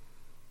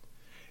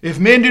 If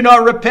men do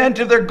not repent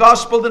of their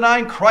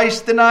gospel-denying,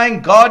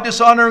 Christ-denying,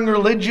 God-dishonoring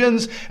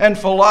religions and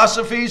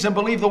philosophies and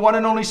believe the one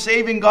and only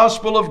saving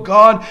gospel of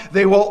God,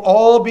 they will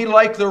all be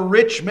like the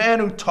rich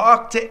man who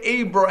talked to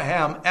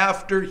Abraham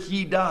after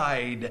he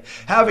died,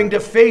 having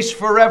to face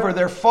forever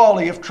their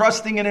folly of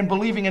trusting in and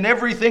believing in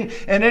everything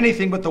and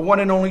anything but the one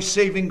and only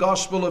saving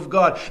gospel of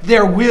God.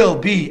 There will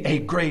be a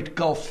great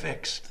gulf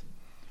fixed.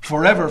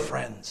 Forever,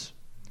 friends.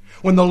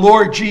 When the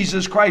Lord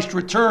Jesus Christ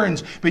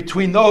returns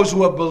between those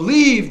who have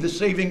believed the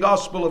saving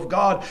gospel of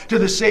God to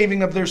the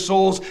saving of their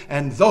souls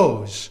and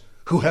those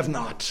who have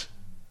not.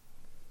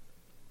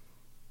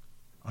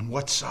 On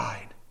what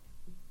side?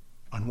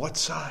 On what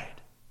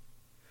side?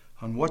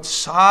 On what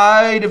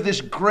side of this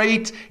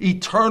great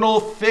eternal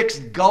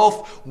fixed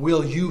gulf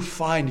will you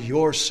find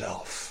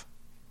yourself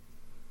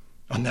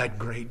on that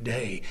great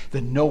day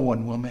that no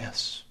one will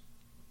miss?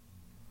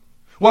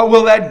 What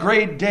will that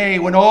great day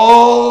when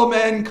all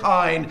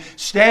mankind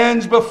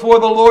stands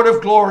before the Lord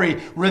of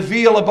glory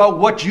reveal about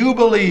what you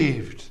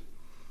believed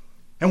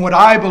and what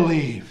I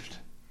believed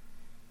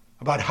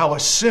about how a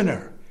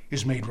sinner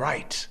is made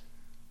right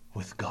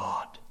with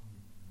God?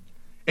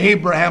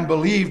 Abraham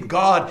believed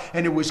God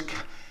and it was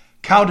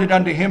counted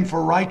unto him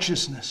for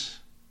righteousness.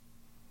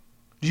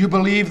 Do you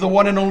believe the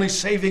one and only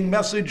saving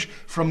message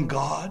from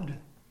God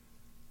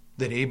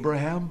that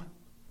Abraham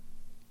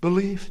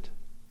believed?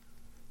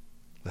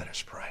 Let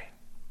us pray.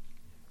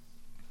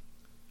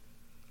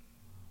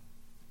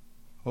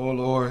 Oh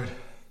Lord,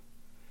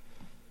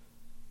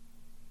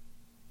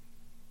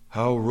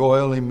 how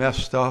royally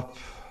messed up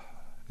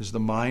is the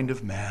mind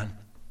of man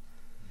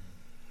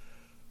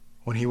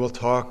when he will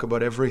talk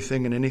about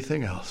everything and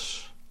anything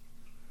else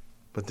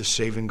but the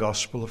saving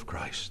gospel of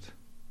Christ.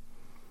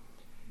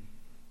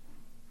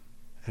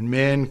 And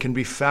men can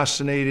be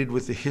fascinated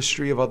with the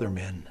history of other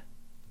men,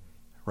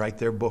 write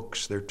their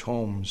books, their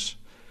tomes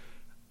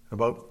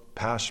about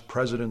past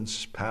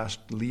presidents, past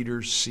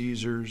leaders,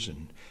 Caesars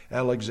and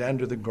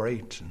Alexander the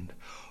Great and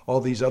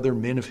all these other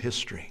men of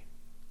history.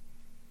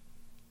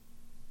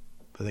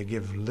 But they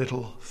give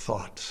little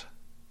thought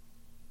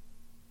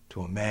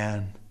to a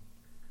man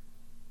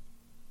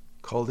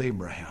called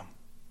Abraham,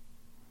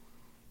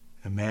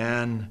 a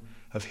man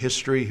of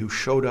history who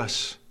showed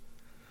us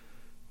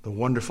the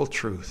wonderful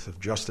truth of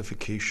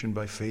justification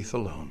by faith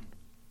alone.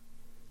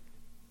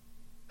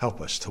 Help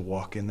us to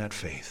walk in that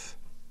faith,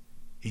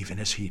 even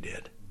as he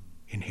did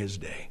in his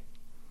day.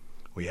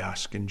 We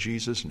ask in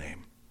Jesus'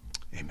 name,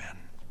 amen.